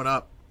been showing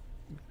up.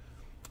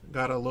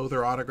 Got a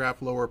Lother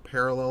autograph, lower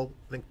parallel.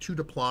 I think 2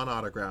 Diplon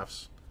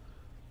autographs.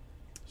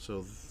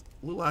 So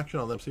a little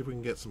action on them. See if we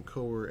can get some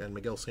Coer and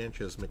Miguel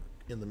Sanchez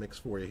in the mix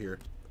for you here.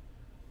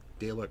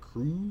 De La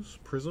Cruz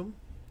Prism.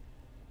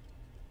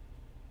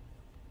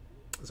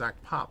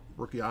 Zach Pop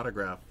rookie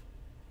autograph.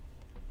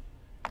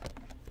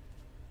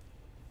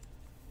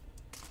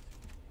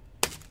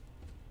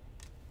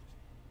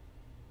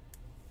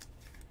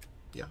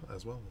 Yeah,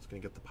 as well. It's going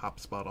to get the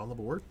Pop spot on the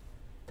board.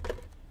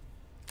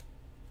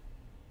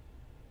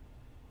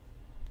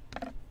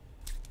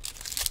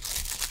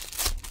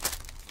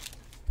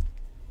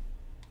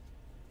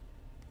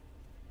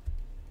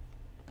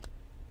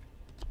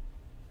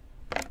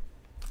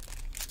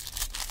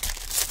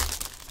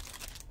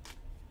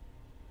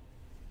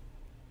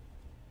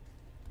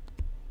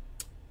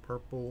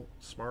 Purple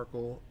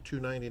Sparkle,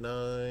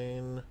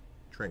 $2.99.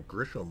 Trent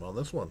Grisham on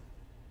this one.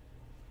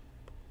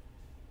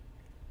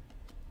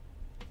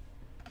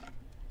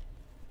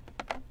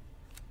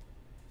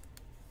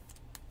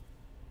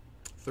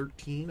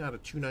 $13 out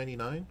of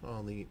 $2.99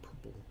 on the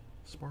Purple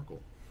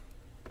Sparkle.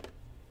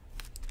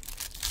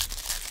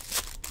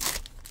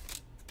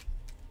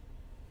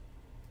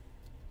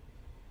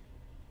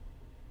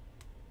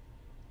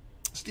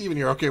 Steven,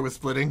 you're okay with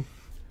splitting?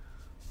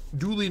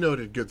 Duly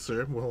noted, good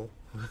sir. Well,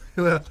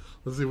 let's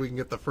see if we can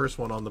get the first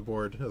one on the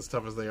board, as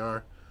tough as they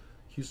are.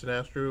 Houston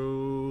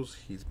Astros,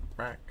 he's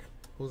back.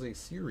 Jose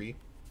Siri.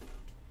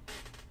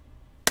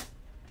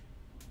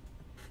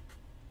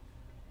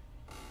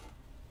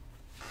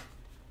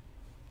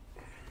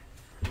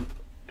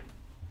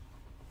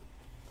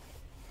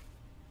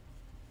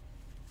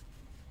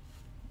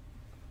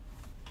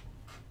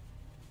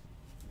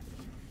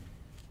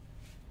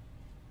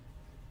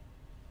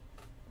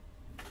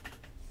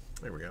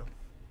 There we go.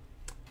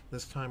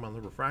 This time on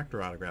the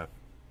refractor autograph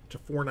to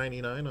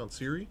 $4.99 on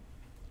Siri.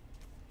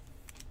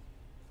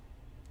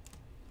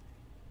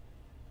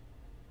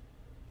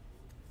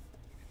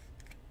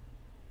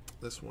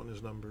 This one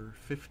is number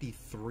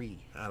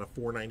 53 out of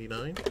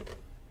 $4.99.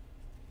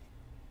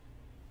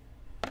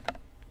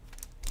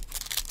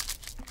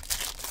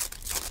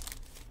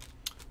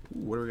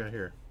 What do we got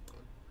here?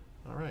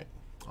 All right,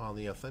 on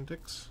the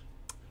Authentics,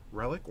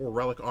 relic or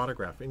relic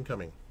autograph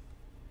incoming.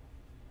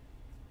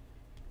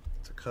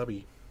 It's a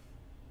cubby.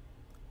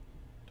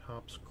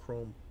 Topps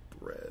Chrome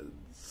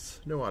Threads.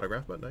 No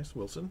autograph, but nice.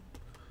 Wilson.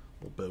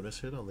 Little bonus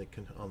hit on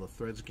the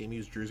Threads game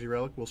used jersey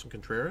relic. Wilson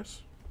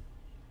Contreras.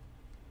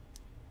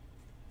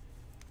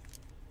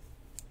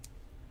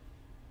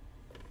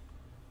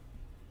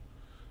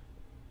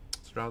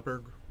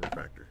 Strasburg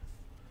refractor.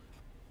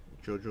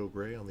 JoJo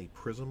Gray on the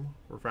Prism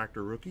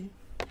refractor rookie.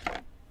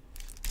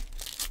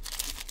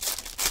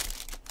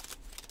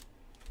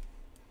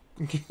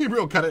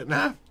 Gabriel cut it in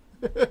half.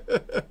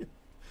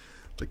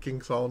 The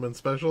King Solomon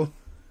special.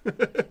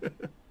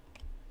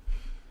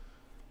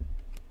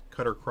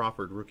 Cutter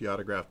Crawford rookie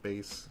autograph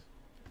base.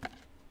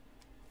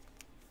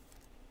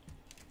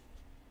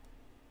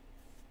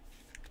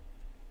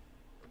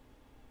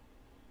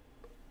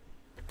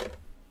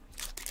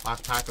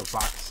 Last pack of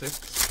box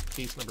 6,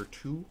 case number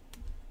 2.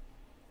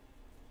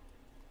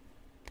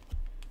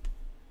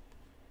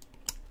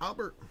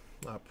 Albert,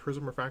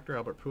 Prism refractor,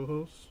 Albert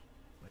Pujols.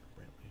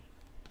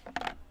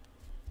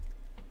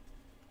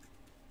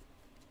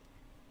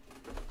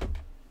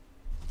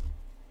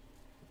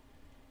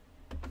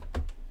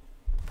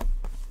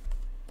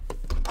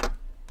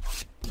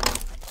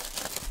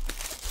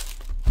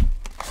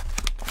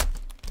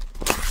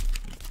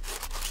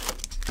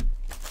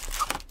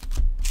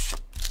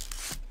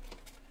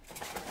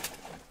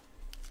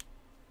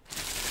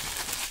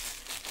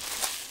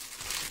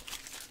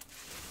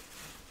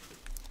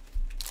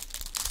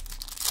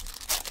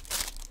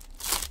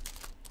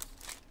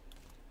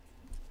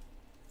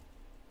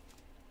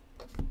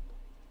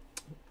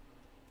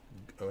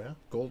 Oh yeah,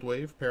 Gold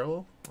Wave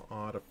parallel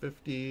out of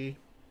 50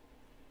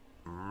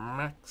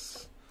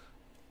 max.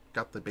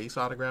 Got the base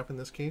autograph in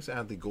this case.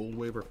 Add the Gold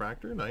Wave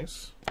refractor.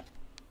 Nice.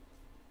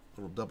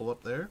 Little double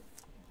up there.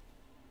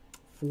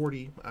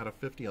 40 out of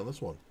 50 on this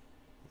one.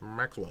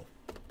 Maxwell.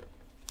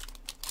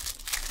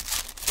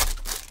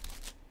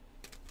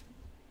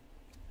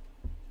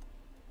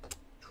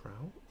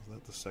 Trout. Is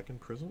that the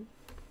second Prism?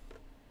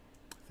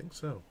 I think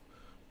so.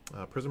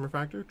 Prism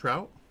refractor.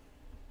 Trout.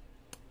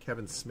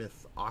 Kevin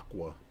Smith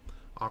Aqua.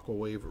 Aqua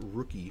Wave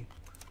rookie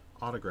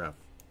autograph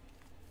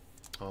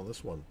on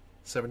this one.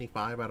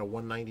 75 out of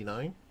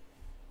 199.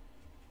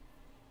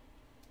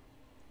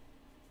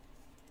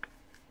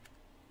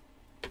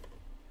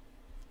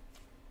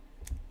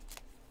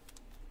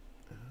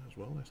 As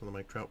well, nice on the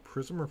Mike Trout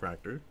Prism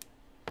refractor.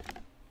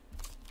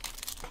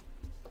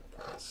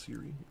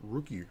 Siri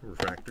rookie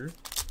refractor.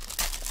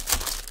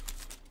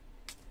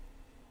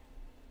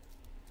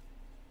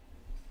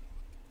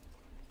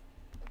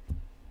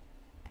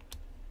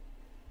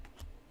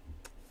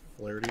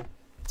 Flaherty.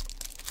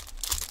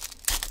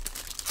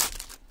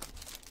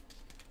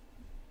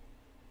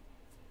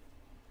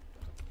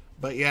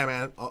 But yeah,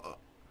 man.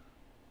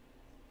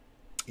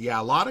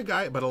 Yeah, a lot of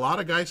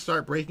guys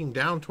start breaking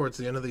down towards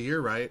the end of the year,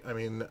 right? I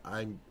mean,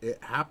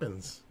 it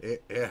happens.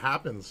 It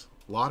happens.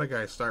 A lot of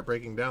guys start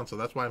breaking down, so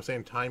that's why I'm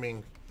saying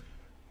timing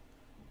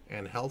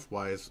and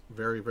health-wise,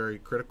 very, very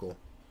critical.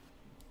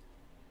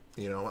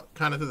 You know,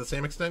 kind of to the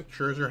same extent,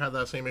 Scherzer had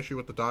that same issue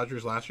with the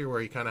Dodgers last year,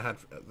 where he kind of had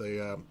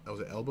the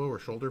was it elbow or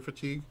shoulder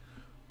fatigue,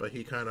 but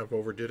he kind of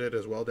overdid it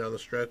as well down the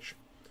stretch.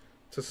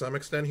 To some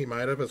extent, he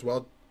might have as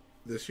well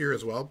this year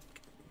as well,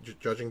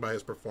 judging by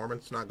his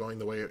performance not going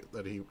the way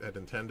that he had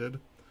intended.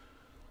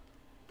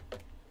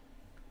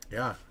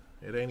 Yeah,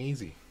 it ain't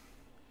easy.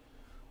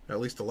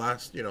 At least to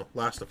last a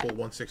full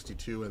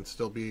 162 and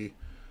still be,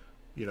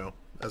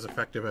 as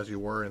effective as you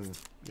were in,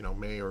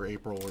 May or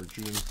April or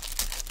June.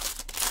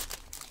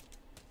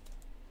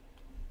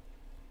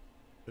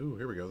 Ooh,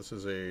 here we go. This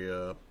is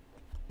a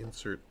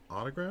insert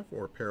autograph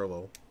or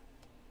parallel.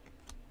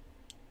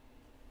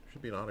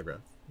 Should be an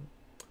autograph.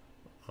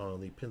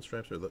 The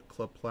pinstripes are the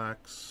club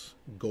plaques,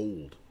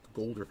 gold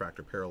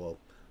refractor parallel.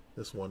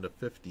 This one to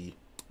 50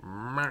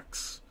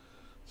 max.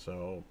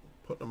 So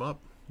putting them up,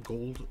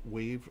 gold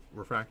wave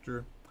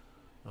refractor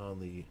on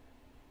the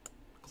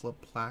club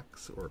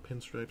plaques or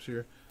pinstripes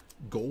here.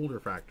 Gold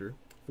refractor,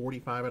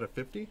 45 out of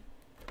 50.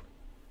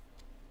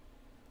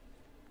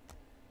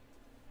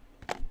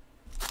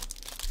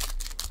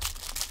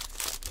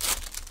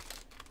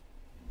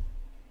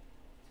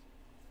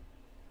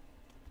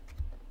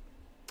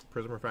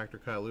 Prism refractor,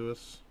 Kyle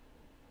Lewis.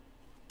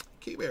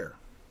 K-Bear.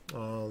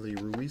 The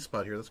Ruiz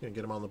spot here. That's going to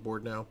get him on the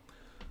board now.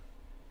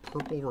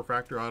 Purple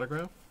refractor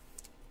autograph.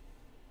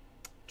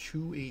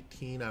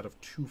 218 out of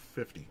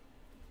 250.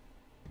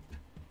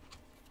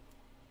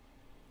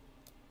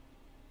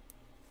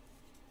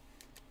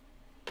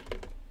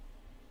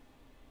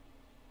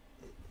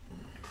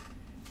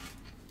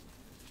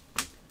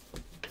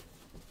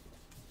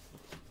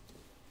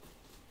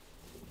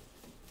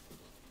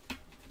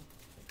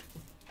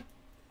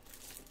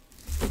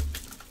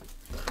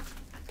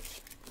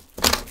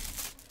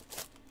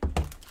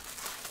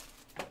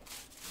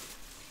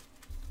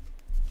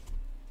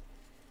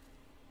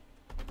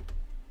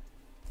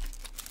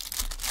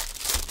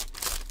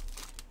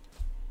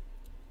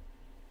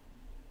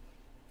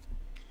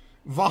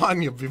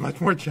 Vaughn, you'll be much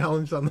more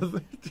challenged on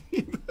the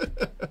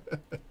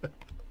 13th.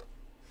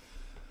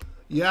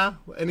 Yeah,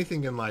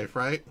 anything in life,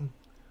 right?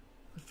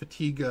 The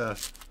fatigue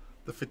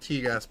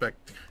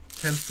aspect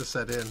tends to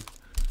set in.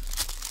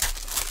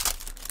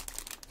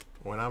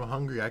 When I'm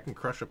hungry, I can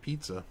crush a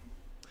pizza.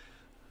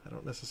 I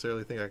don't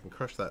necessarily think I can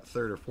crush that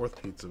third or fourth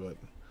pizza, but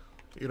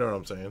you know what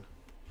I'm saying.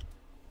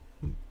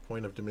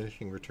 Point of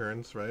diminishing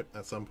returns, right?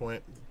 At some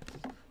point.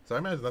 So I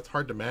imagine that's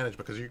hard to manage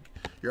because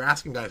you're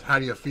asking guys, how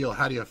do you feel?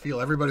 How do you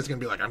feel? Everybody's going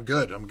to be like, I'm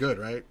good,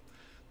 right?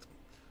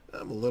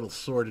 I'm a little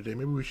sore today.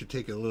 Maybe we should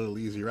take it a little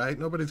easy, right?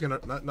 Nobody's going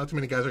to, not too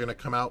many guys are going to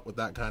come out with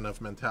that kind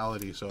of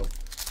mentality. So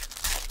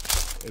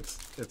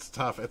it's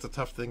tough. It's a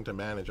tough thing to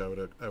manage, I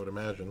would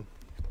imagine.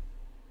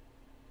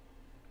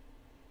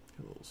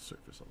 Get a little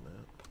surface on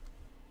that.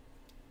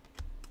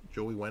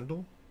 Joey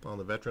Wendell on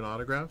the veteran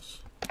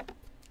autographs.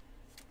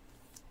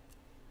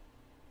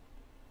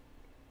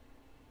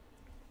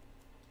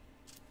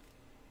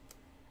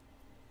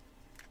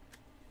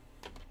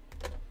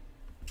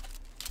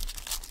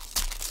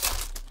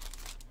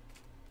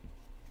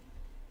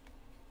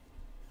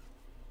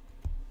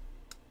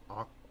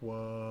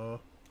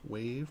 Aqua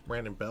Wave,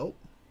 Brandon Belt.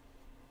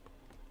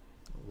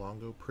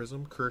 Longo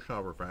Prism, Kershaw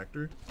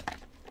refractor.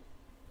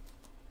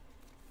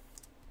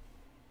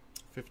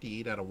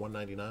 58 out of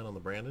 199 on the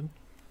Brandon.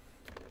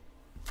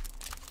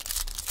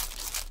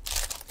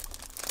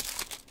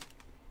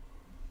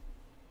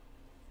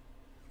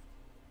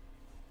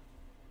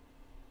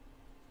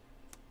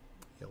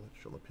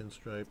 Yelich on the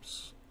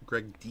pinstripes.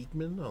 Greg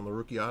Diekman on the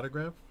rookie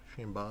autograph.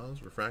 Shane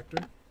Baz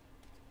refractor.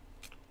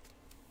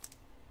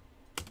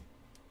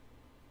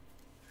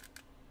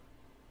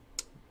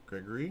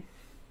 Gregory.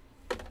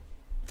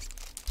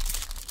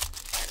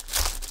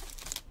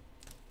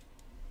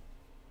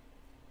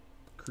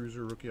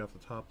 Cruiser rookie off the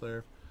top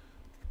there.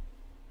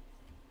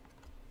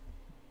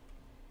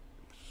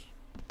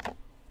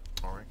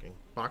 All right, gang.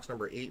 Box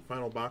number 8,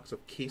 final box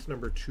of case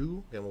number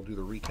 2. Again, we'll do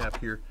the recap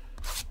here.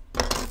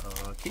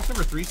 Case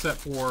number 3 set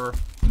for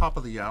top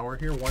of the hour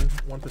here.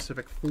 1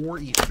 Pacific, 4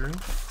 Eastern.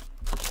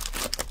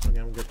 So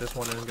again, we'll get this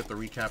one in and get the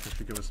recap. It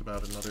should give us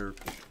about another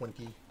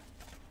 20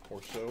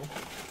 or so.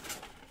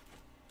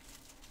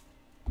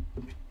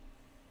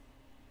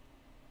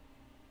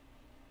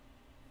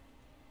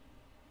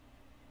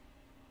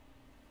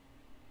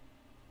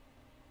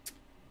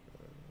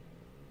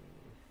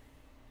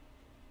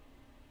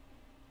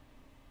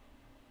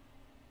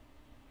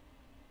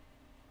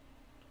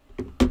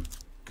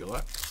 Good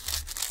luck.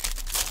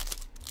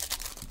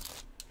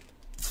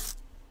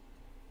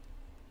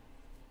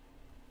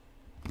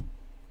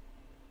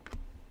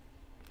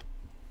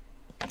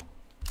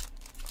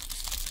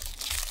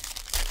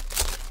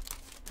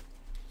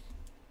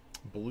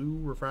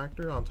 Blue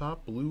refractor on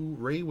top, blue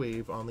ray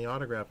wave on the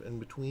autograph in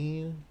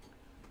between.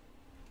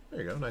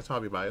 There you go, nice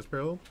hobby bias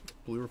parallel.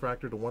 Blue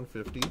refractor to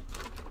 150.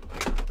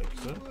 Thank you,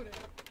 sir.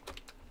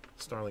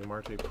 Starling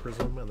Marte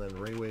Prism and then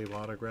ray wave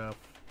autograph.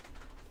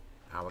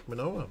 Alek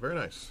Manoah, very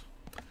nice.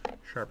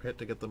 Sharp hit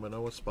to get the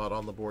Manoah spot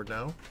on the board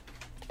now.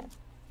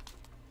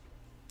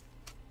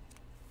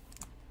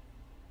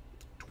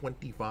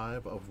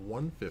 25 of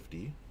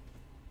 150.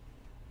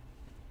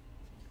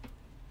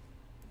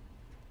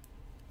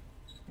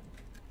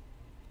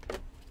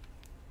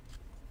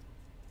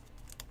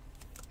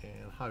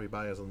 And Javi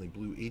Baez on the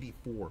blue,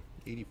 84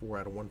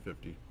 out of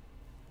 150.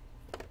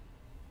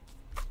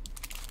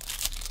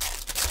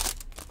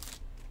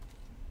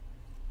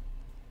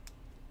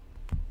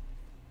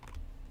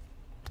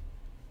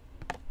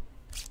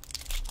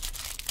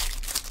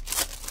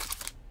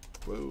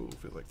 Whoa,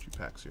 feels like 2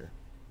 packs here.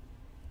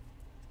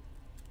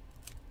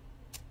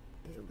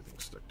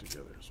 Everything's stuck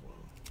together as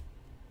well.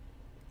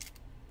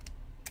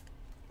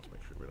 Let's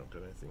make sure we don't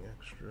get anything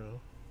extra.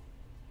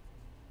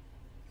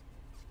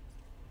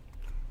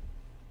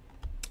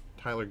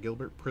 Tyler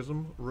Gilbert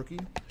Prism rookie.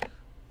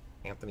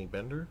 Anthony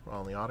Bender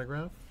on the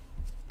autograph.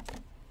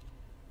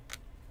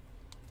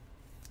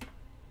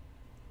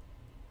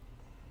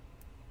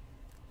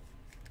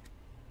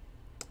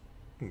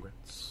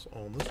 Congrats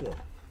on this one.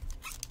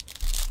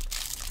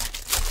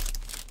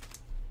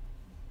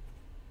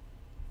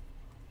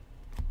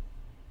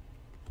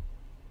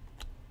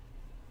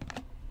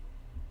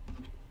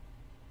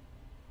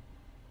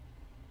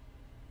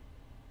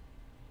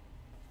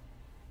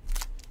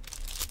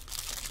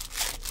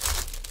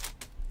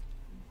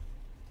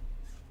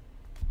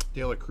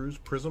 De La Cruz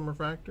Prism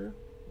Refractor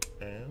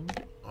and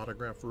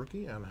autograph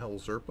rookie Angel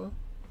Zerpa.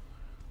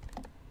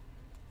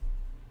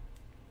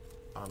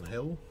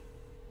 Angel.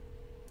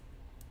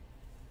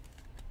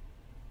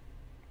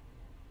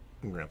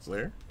 Congrats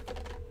there.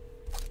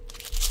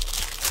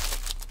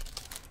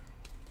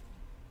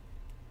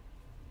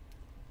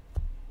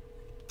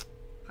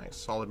 Nice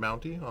solid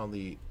Mountie on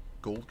the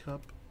Gold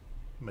Cup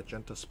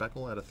Magenta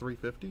Speckle at a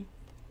 350.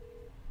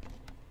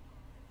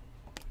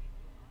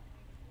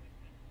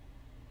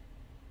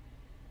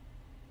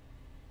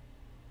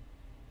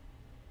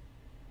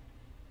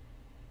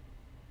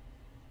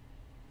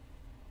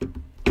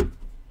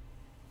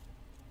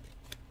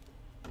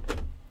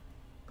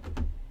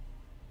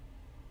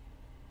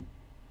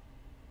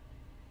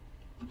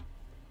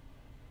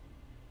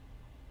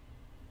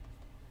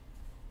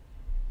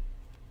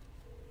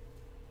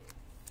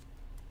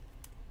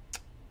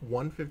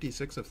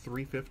 $156 of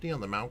 350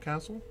 on the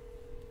Mountcastle.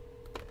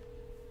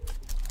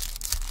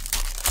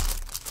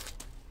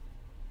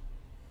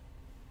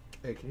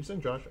 Hey, can you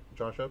send Josh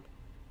up?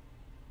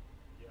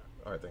 Yeah.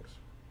 All right, thanks.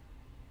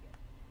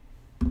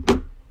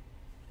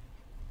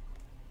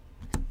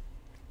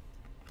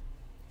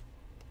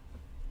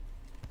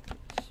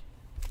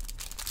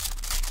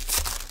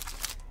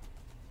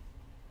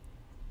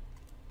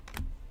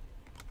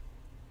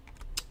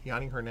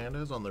 Yanni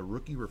Hernandez on the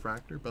rookie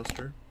refractor,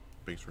 Buster,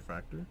 base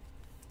refractor.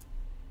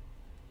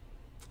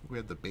 We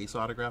had the base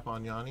autograph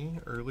on Yanni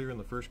earlier in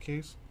the first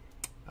case.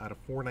 Out of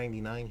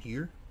 499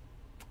 here.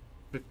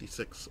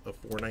 56 of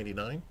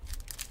 499.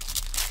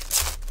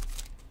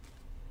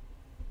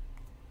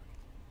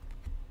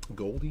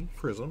 Goldie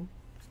Prism.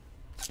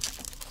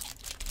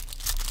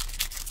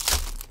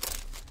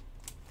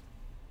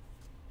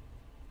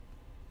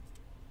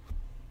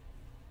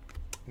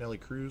 Nelly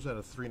Cruz out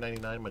of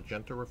 399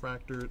 Magenta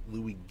Refractor.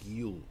 Louis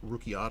Giel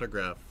rookie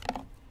autograph.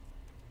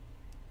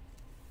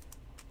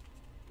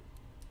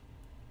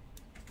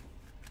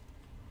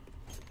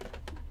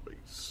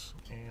 Base.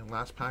 And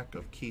last pack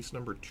of case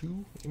number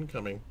 2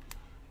 incoming.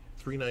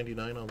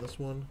 $3.99 on this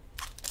one.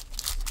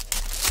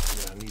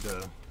 Yeah, I need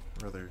to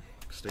rather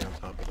stay on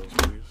top of those,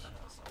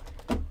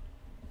 please.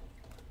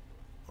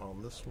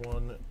 On this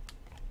one,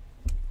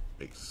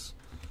 base.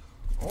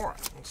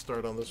 Alright, let's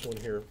start on this one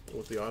here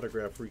with the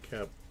autograph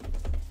recap.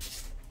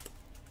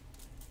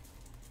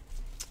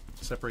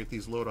 Separate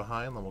these low to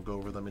high and then we'll go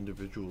over them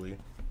individually.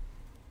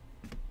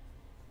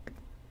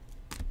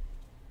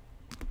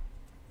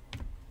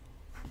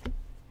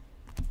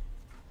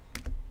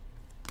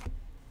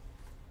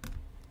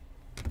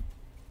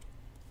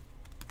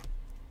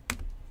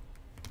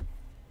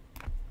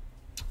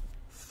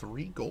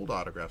 Three gold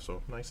autographs,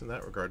 so nice in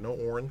that regard. No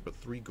orange, but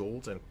 3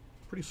 golds and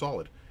pretty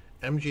solid.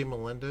 MJ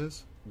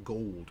Melendez,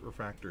 gold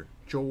refractor.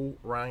 Joe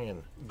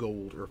Ryan,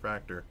 gold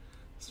refractor.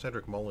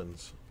 Cedric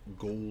Mullins,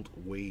 gold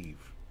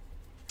wave.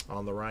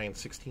 On the Ryan,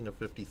 16 of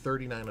 50,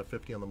 39 of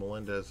 50 on the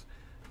Melendez,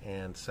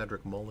 and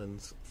Cedric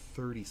Mullins,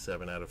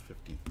 37 out of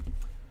 50.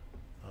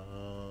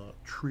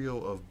 Trio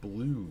of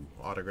blue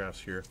autographs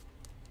here.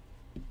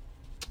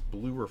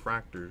 Blue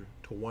refractor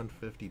to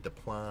 150,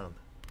 Deplan.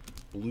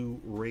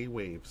 Blue Ray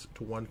Waves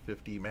to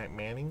 150, Matt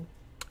Manning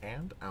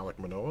and Alek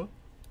Manoah.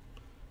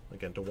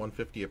 Again, to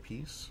 150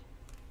 apiece.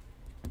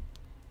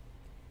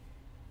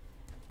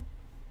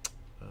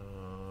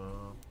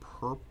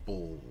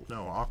 Purple,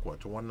 no, Aqua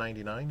to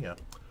 199, yeah.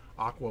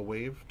 Aqua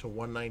Wave to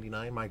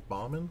 199, Mike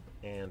Bauman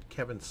and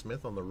Kevin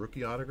Smith on the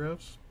rookie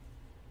autographs.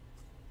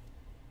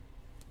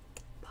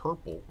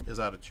 Purple is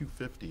out of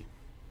 250.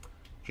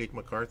 Jake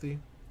McCarthy,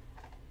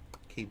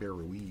 K-Bear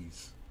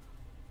Ruiz.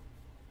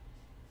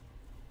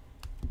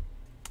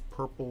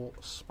 Purple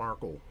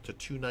Sparkle to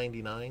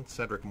 299,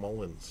 Cedric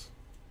Mullins.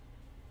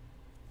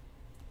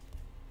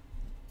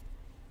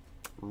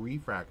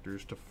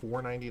 Refractors to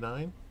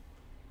 499,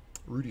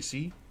 Rudy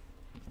C,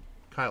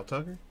 Kyle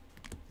Tucker,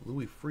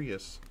 Louis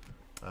Frias,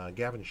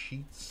 Gavin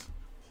Sheets,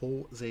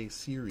 Jose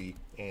Siri,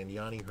 and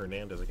Yanni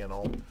Hernandez. Again,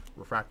 all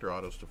refractor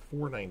autos to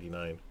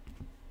 499.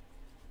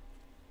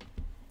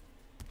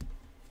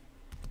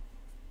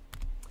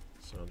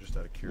 So just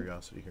out of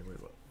curiosity here, we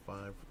have about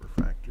 5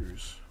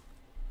 refractors.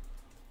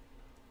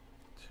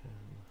 10,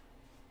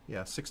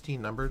 yeah,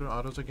 16 numbered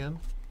autos again.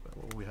 That's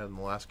what we had in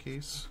the last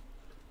case.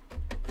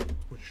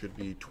 Which should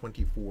be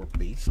 24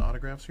 base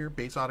autographs here.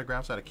 Base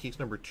autographs out of case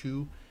number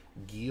 2.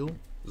 Giel,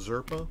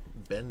 Zerpa,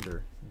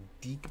 Bender,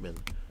 Diekman,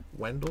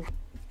 Wendell,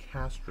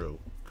 Castro,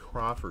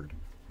 Crawford,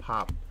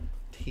 Pop,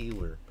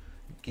 Taylor,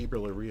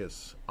 Gabriel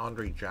Arias,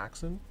 Andre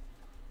Jackson,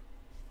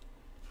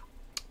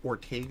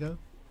 Ortega,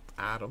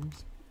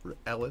 Adams,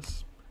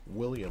 Ellis,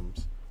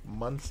 Williams,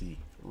 Muncy,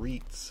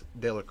 Reitz,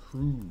 De La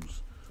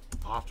Cruz,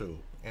 Otto,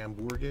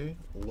 Amburge,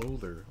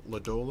 Lother,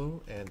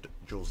 Lodolo, and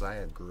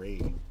Josiah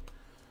Gray.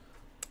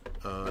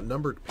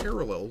 Numbered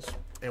parallels,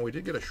 and we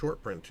did get a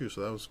short print too,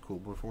 so that was cool.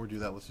 Before we do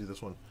that, let's do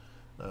this one.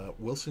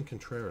 Wilson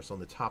Contreras on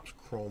the Topps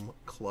Chrome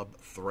Club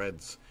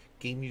Threads.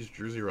 Game used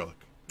jersey relic.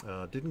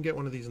 Didn't get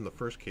one of these in the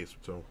first case,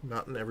 so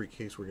not in every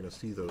case we're going to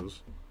see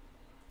those.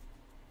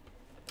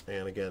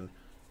 And again,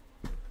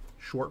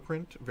 short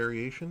print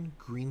variation,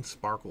 green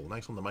sparkle.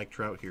 Nice on the Mike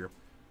Trout here.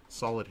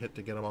 Solid hit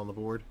to get him on the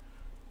board.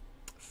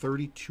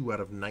 32 out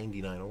of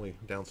 99. Only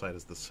downside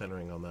is the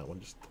centering on that one.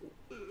 Just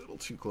a little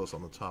too close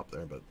on the top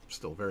there, but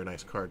still very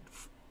nice card.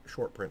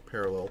 Short print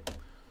parallel.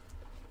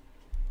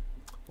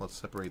 Let's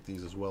separate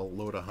these as well.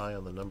 Low to high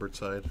on the numbered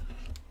side.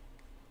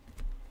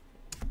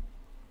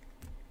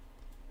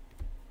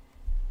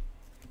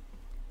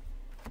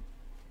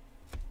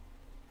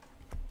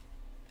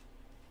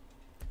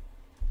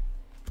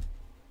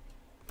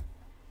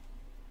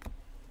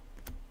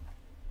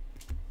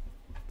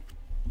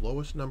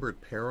 Lowest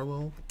numbered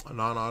parallel, a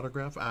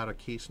non-autograph out of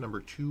case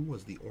number 2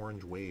 was the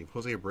Orange Wave.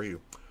 Jose Abreu.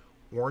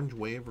 Orange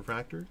Wave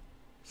refractor,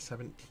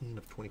 17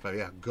 of 25.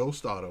 Yeah,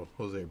 Ghost Auto,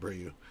 Jose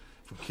Abreu.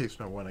 From case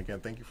number 1. Again,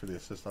 thank you for the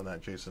assist on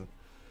that, Jason.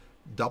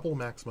 Double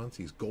Max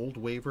Muncy's Gold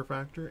Wave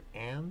refractor,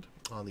 and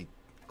on the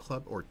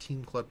club or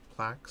team club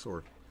plaques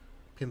or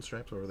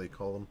pinstripes, whatever they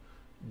call them,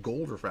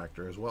 gold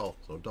refractor as well.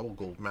 So double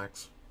gold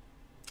Max,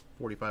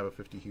 45 of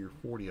 50 here,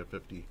 40 of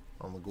 50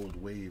 on the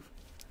Gold Wave.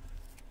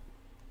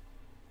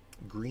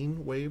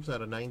 Green Waves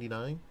out of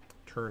 99,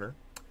 Turner,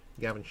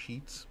 Gavin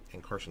Sheets,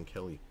 and Carson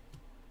Kelly.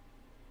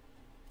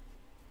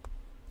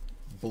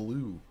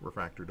 Blue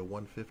refractor to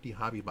 150,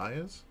 Javi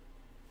Baez.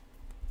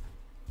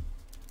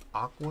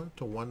 Aqua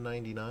to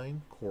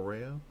 199,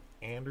 Correa,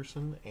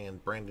 Anderson,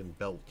 and Brandon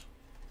Belt.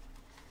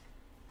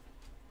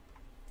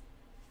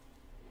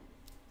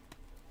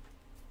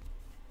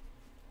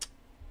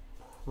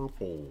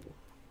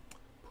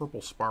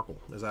 Purple Sparkle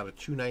is out of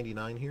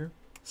 299 here,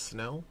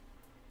 Snell,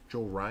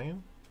 Joe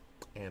Ryan,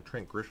 and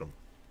Trent Grisham.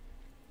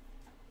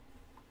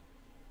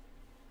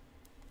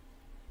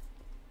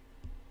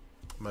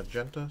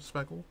 Magenta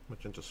Sparkle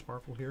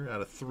here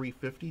out of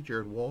 350,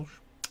 Jared Walsh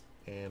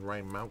and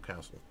Ryan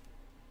Mountcastle.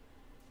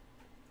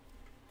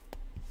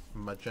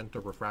 Magenta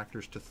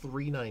refractors to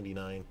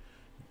 399,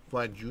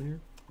 Vlad Jr.,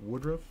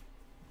 Woodruff,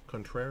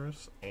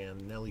 Contreras,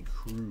 and Nelly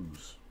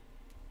Cruz.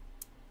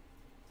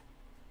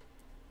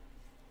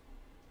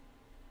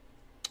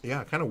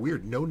 Yeah, kind of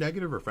weird. No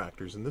negative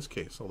refractors in this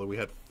case, although we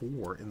had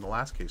 4 in the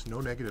last case. No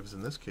negatives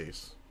in this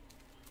case.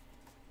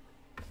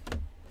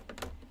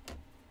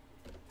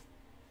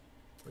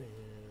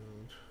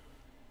 And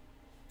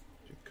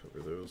did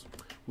cover those.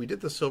 We did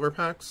the silver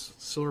packs.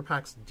 Silver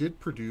packs did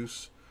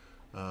produce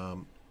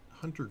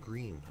Hunter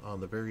Green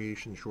on the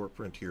variation short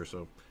print here,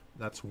 so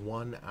that's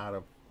 1 out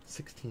of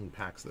 16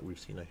 packs that we've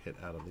seen a hit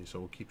out of these. So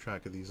we'll keep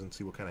track of these and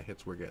see what kind of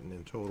hits we're getting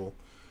in total.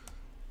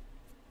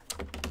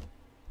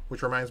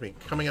 Which reminds me,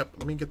 coming up,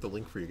 let me get the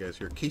link for you guys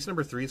here. Case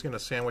number 3 is going to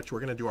sandwich. We're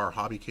going to do our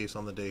hobby case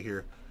on the day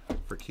here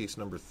for case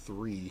number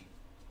 3.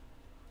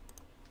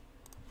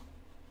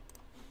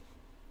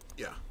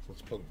 Yeah,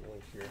 let's plug the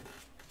link here.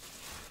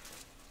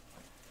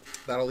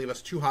 That'll leave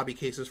us 2 hobby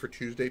cases for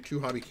Tuesday, 2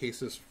 hobby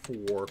cases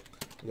for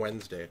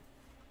Wednesday.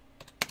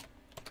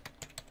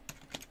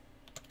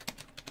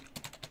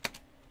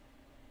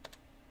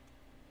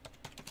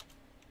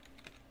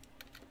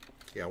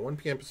 Yeah, 1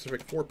 p.m.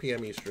 Pacific, 4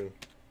 p.m. Eastern.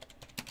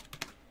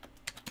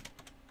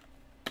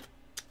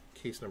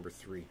 Case number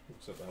 3. We'll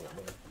set that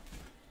one there.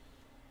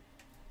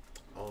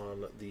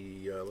 On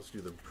the, let's do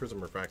the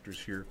Prism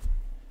refractors here.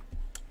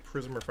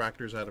 Prism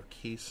refractors out of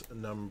case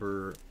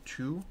number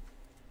 2.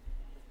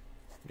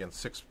 Again,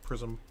 6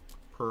 Prism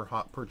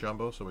per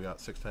jumbo, so we got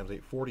 6 times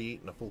 8,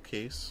 48 in a full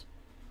case.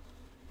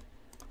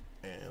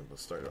 And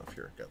let's start off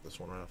here. Got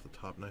this one right off the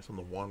top. Nice on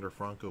the Wander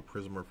Franco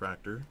Prism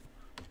refractor.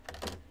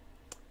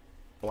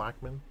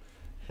 Blackman,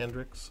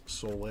 Hendricks,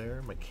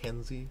 Soler,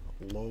 McKenzie,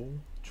 Lowe,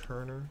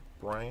 Turner,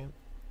 Bryant,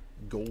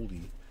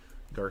 Goldie,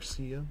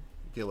 Garcia,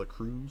 De La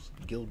Cruz,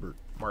 Gilbert,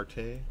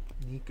 Marte,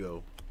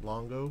 Nico,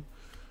 Longo,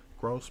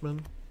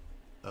 Grossman,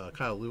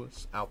 Kyle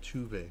Lewis,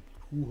 Altuve,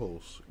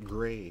 Pujols,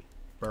 Gray,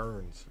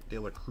 Burns, De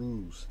La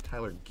Cruz,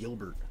 Tyler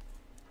Gilbert.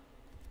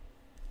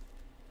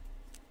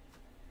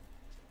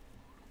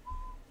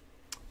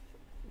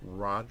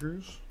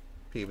 Rogers,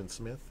 Pavin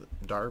Smith,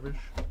 Darvish,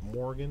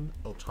 Morgan,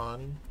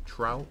 Otani,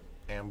 Trout,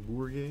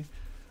 Amburge,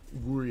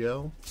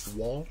 Gurriel,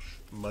 Walsh,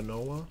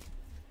 Manoah,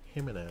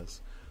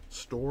 Jimenez,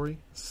 Story,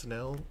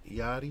 Snell,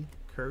 Yachty,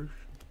 Kirsch,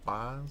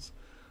 Baz,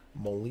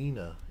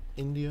 Molina,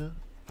 India,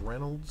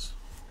 Reynolds,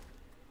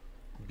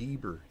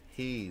 Bieber,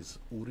 Hayes,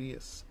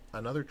 Urias,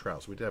 another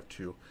Trout, so we did have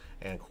 2,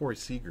 and Corey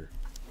Seager.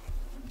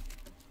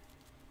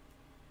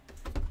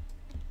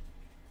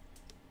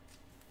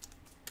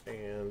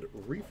 And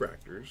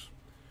refractors.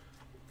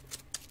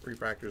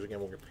 Refractors, again,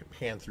 we're going to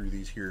pan through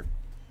these here.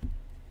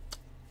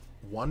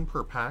 1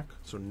 per pack,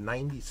 so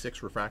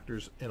 96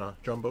 refractors in a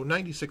jumbo,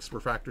 96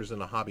 refractors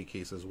in a hobby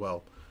case as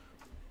well.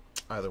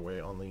 Either way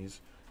on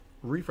these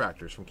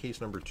refractors from case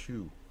number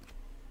 2.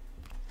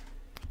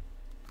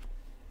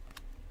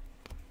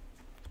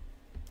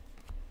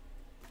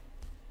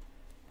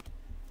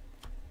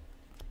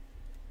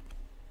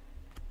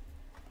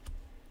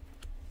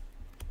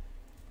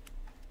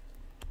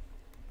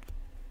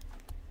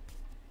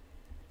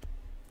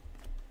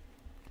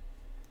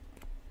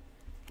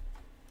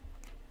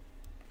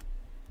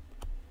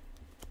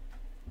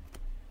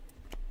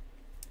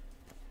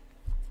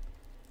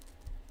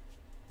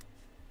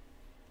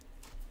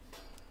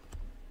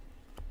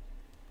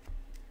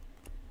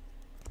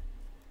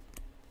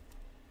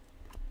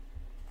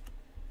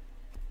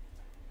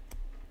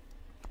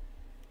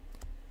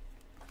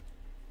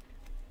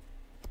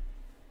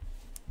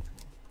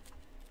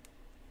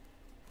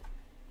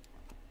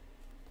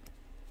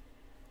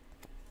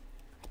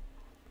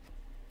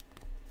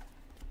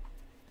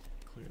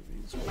 Clear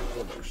these.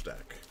 One more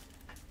stack.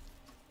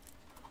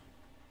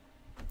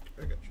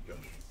 I got you, Josh.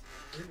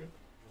 You're good.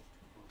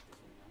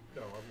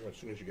 No, I'm as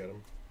soon as you get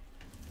them.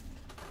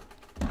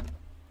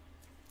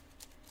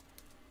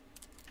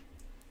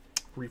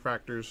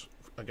 Refractors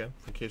again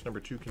for case number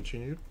 2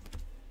 continued.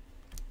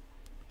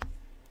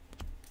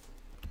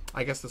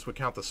 I guess this would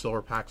count the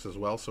silver packs as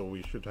well, so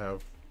we should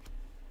have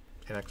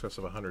in excess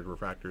of 100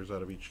 refractors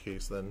out of each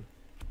case then.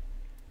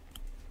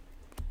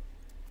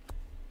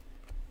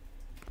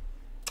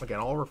 Again,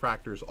 all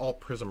refractors, all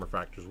prism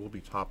refractors will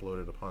be top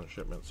loaded upon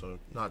shipment, so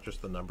not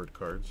just the numbered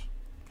cards.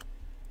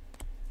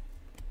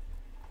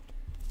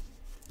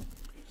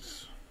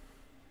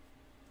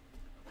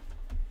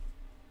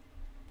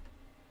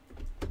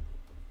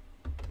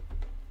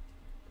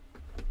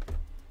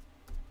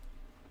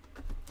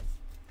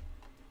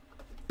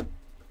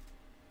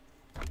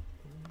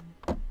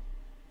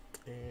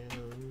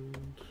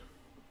 And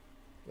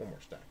one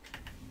more stack.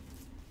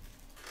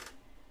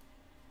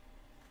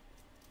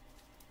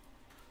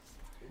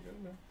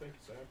 No, thank you,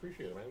 sir. I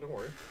appreciate it, man. Don't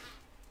worry.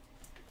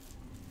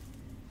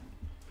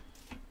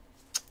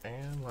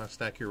 And last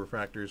stack here,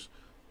 refractors.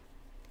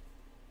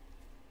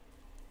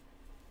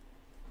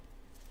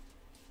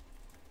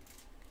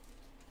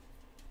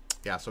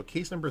 Yeah, so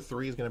case number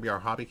 3 is going to be our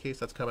hobby case.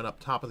 That's coming up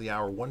top of the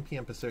hour, 1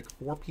 p.m. Pacific,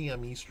 4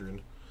 p.m. Eastern.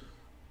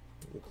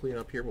 We'll clean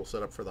up here. We'll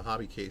set up for the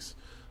hobby case.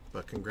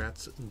 But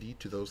congrats indeed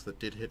to those that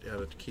did hit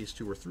out of case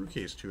 2 or through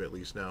case 2 at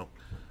least now.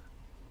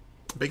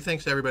 Big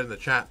thanks to everybody in the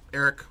chat.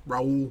 Eric,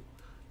 Raul,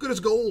 good as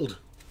gold.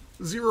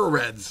 0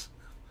 reds.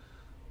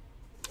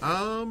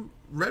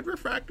 Red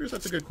refractors,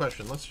 that's a good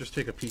question. Let's just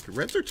take a peek.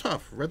 Reds are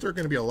tough. Reds are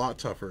going to be a lot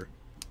tougher.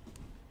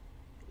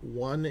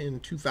 1 in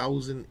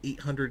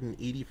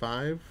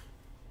 2,885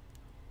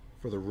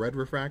 for the red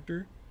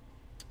refractor.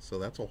 So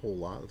that's a whole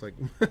lot. It's like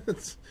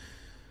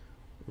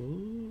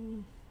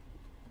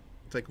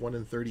it's like 1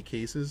 in 30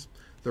 cases.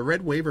 The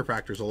red wave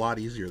refractor is a lot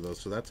easier though,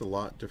 so that's a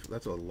lot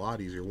that's a lot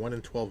easier. 1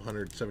 in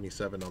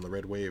 1,277 on the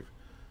red wave.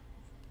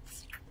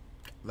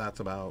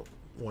 That's about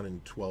 1 in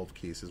 12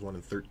 cases, 1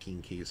 in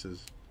 13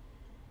 cases.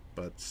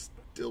 But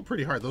still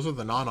pretty hard. Those are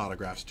the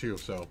non-autographs too,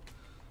 so.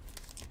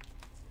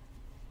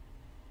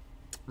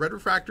 Red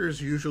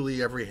refractors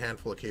usually every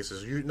handful of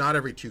cases. Not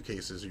every 2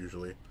 cases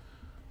usually.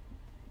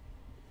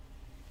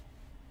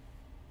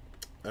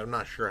 I'm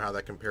not sure how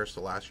that compares to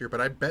last year, but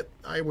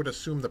I would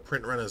assume the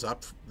print run is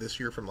up this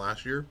year from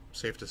last year.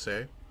 Safe to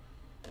say.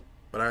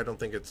 But I don't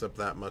think it's up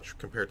that much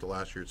compared to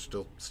last year. It's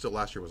still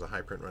last year was a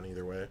high print run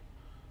either way.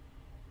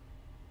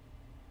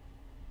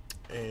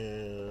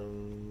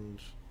 And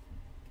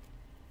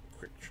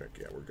quick check,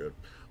 yeah, we're good.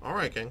 All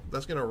right, gang,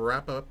 that's gonna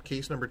wrap up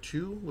case number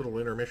 2. Little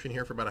intermission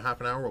here for about a half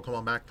an hour. We'll come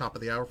on back top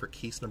of the hour for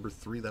case number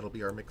 3. That'll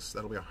be our mix.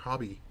 That'll be our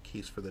hobby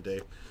case for the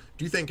day.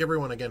 Do thank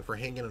everyone again for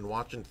hanging and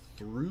watching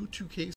through 2 cases.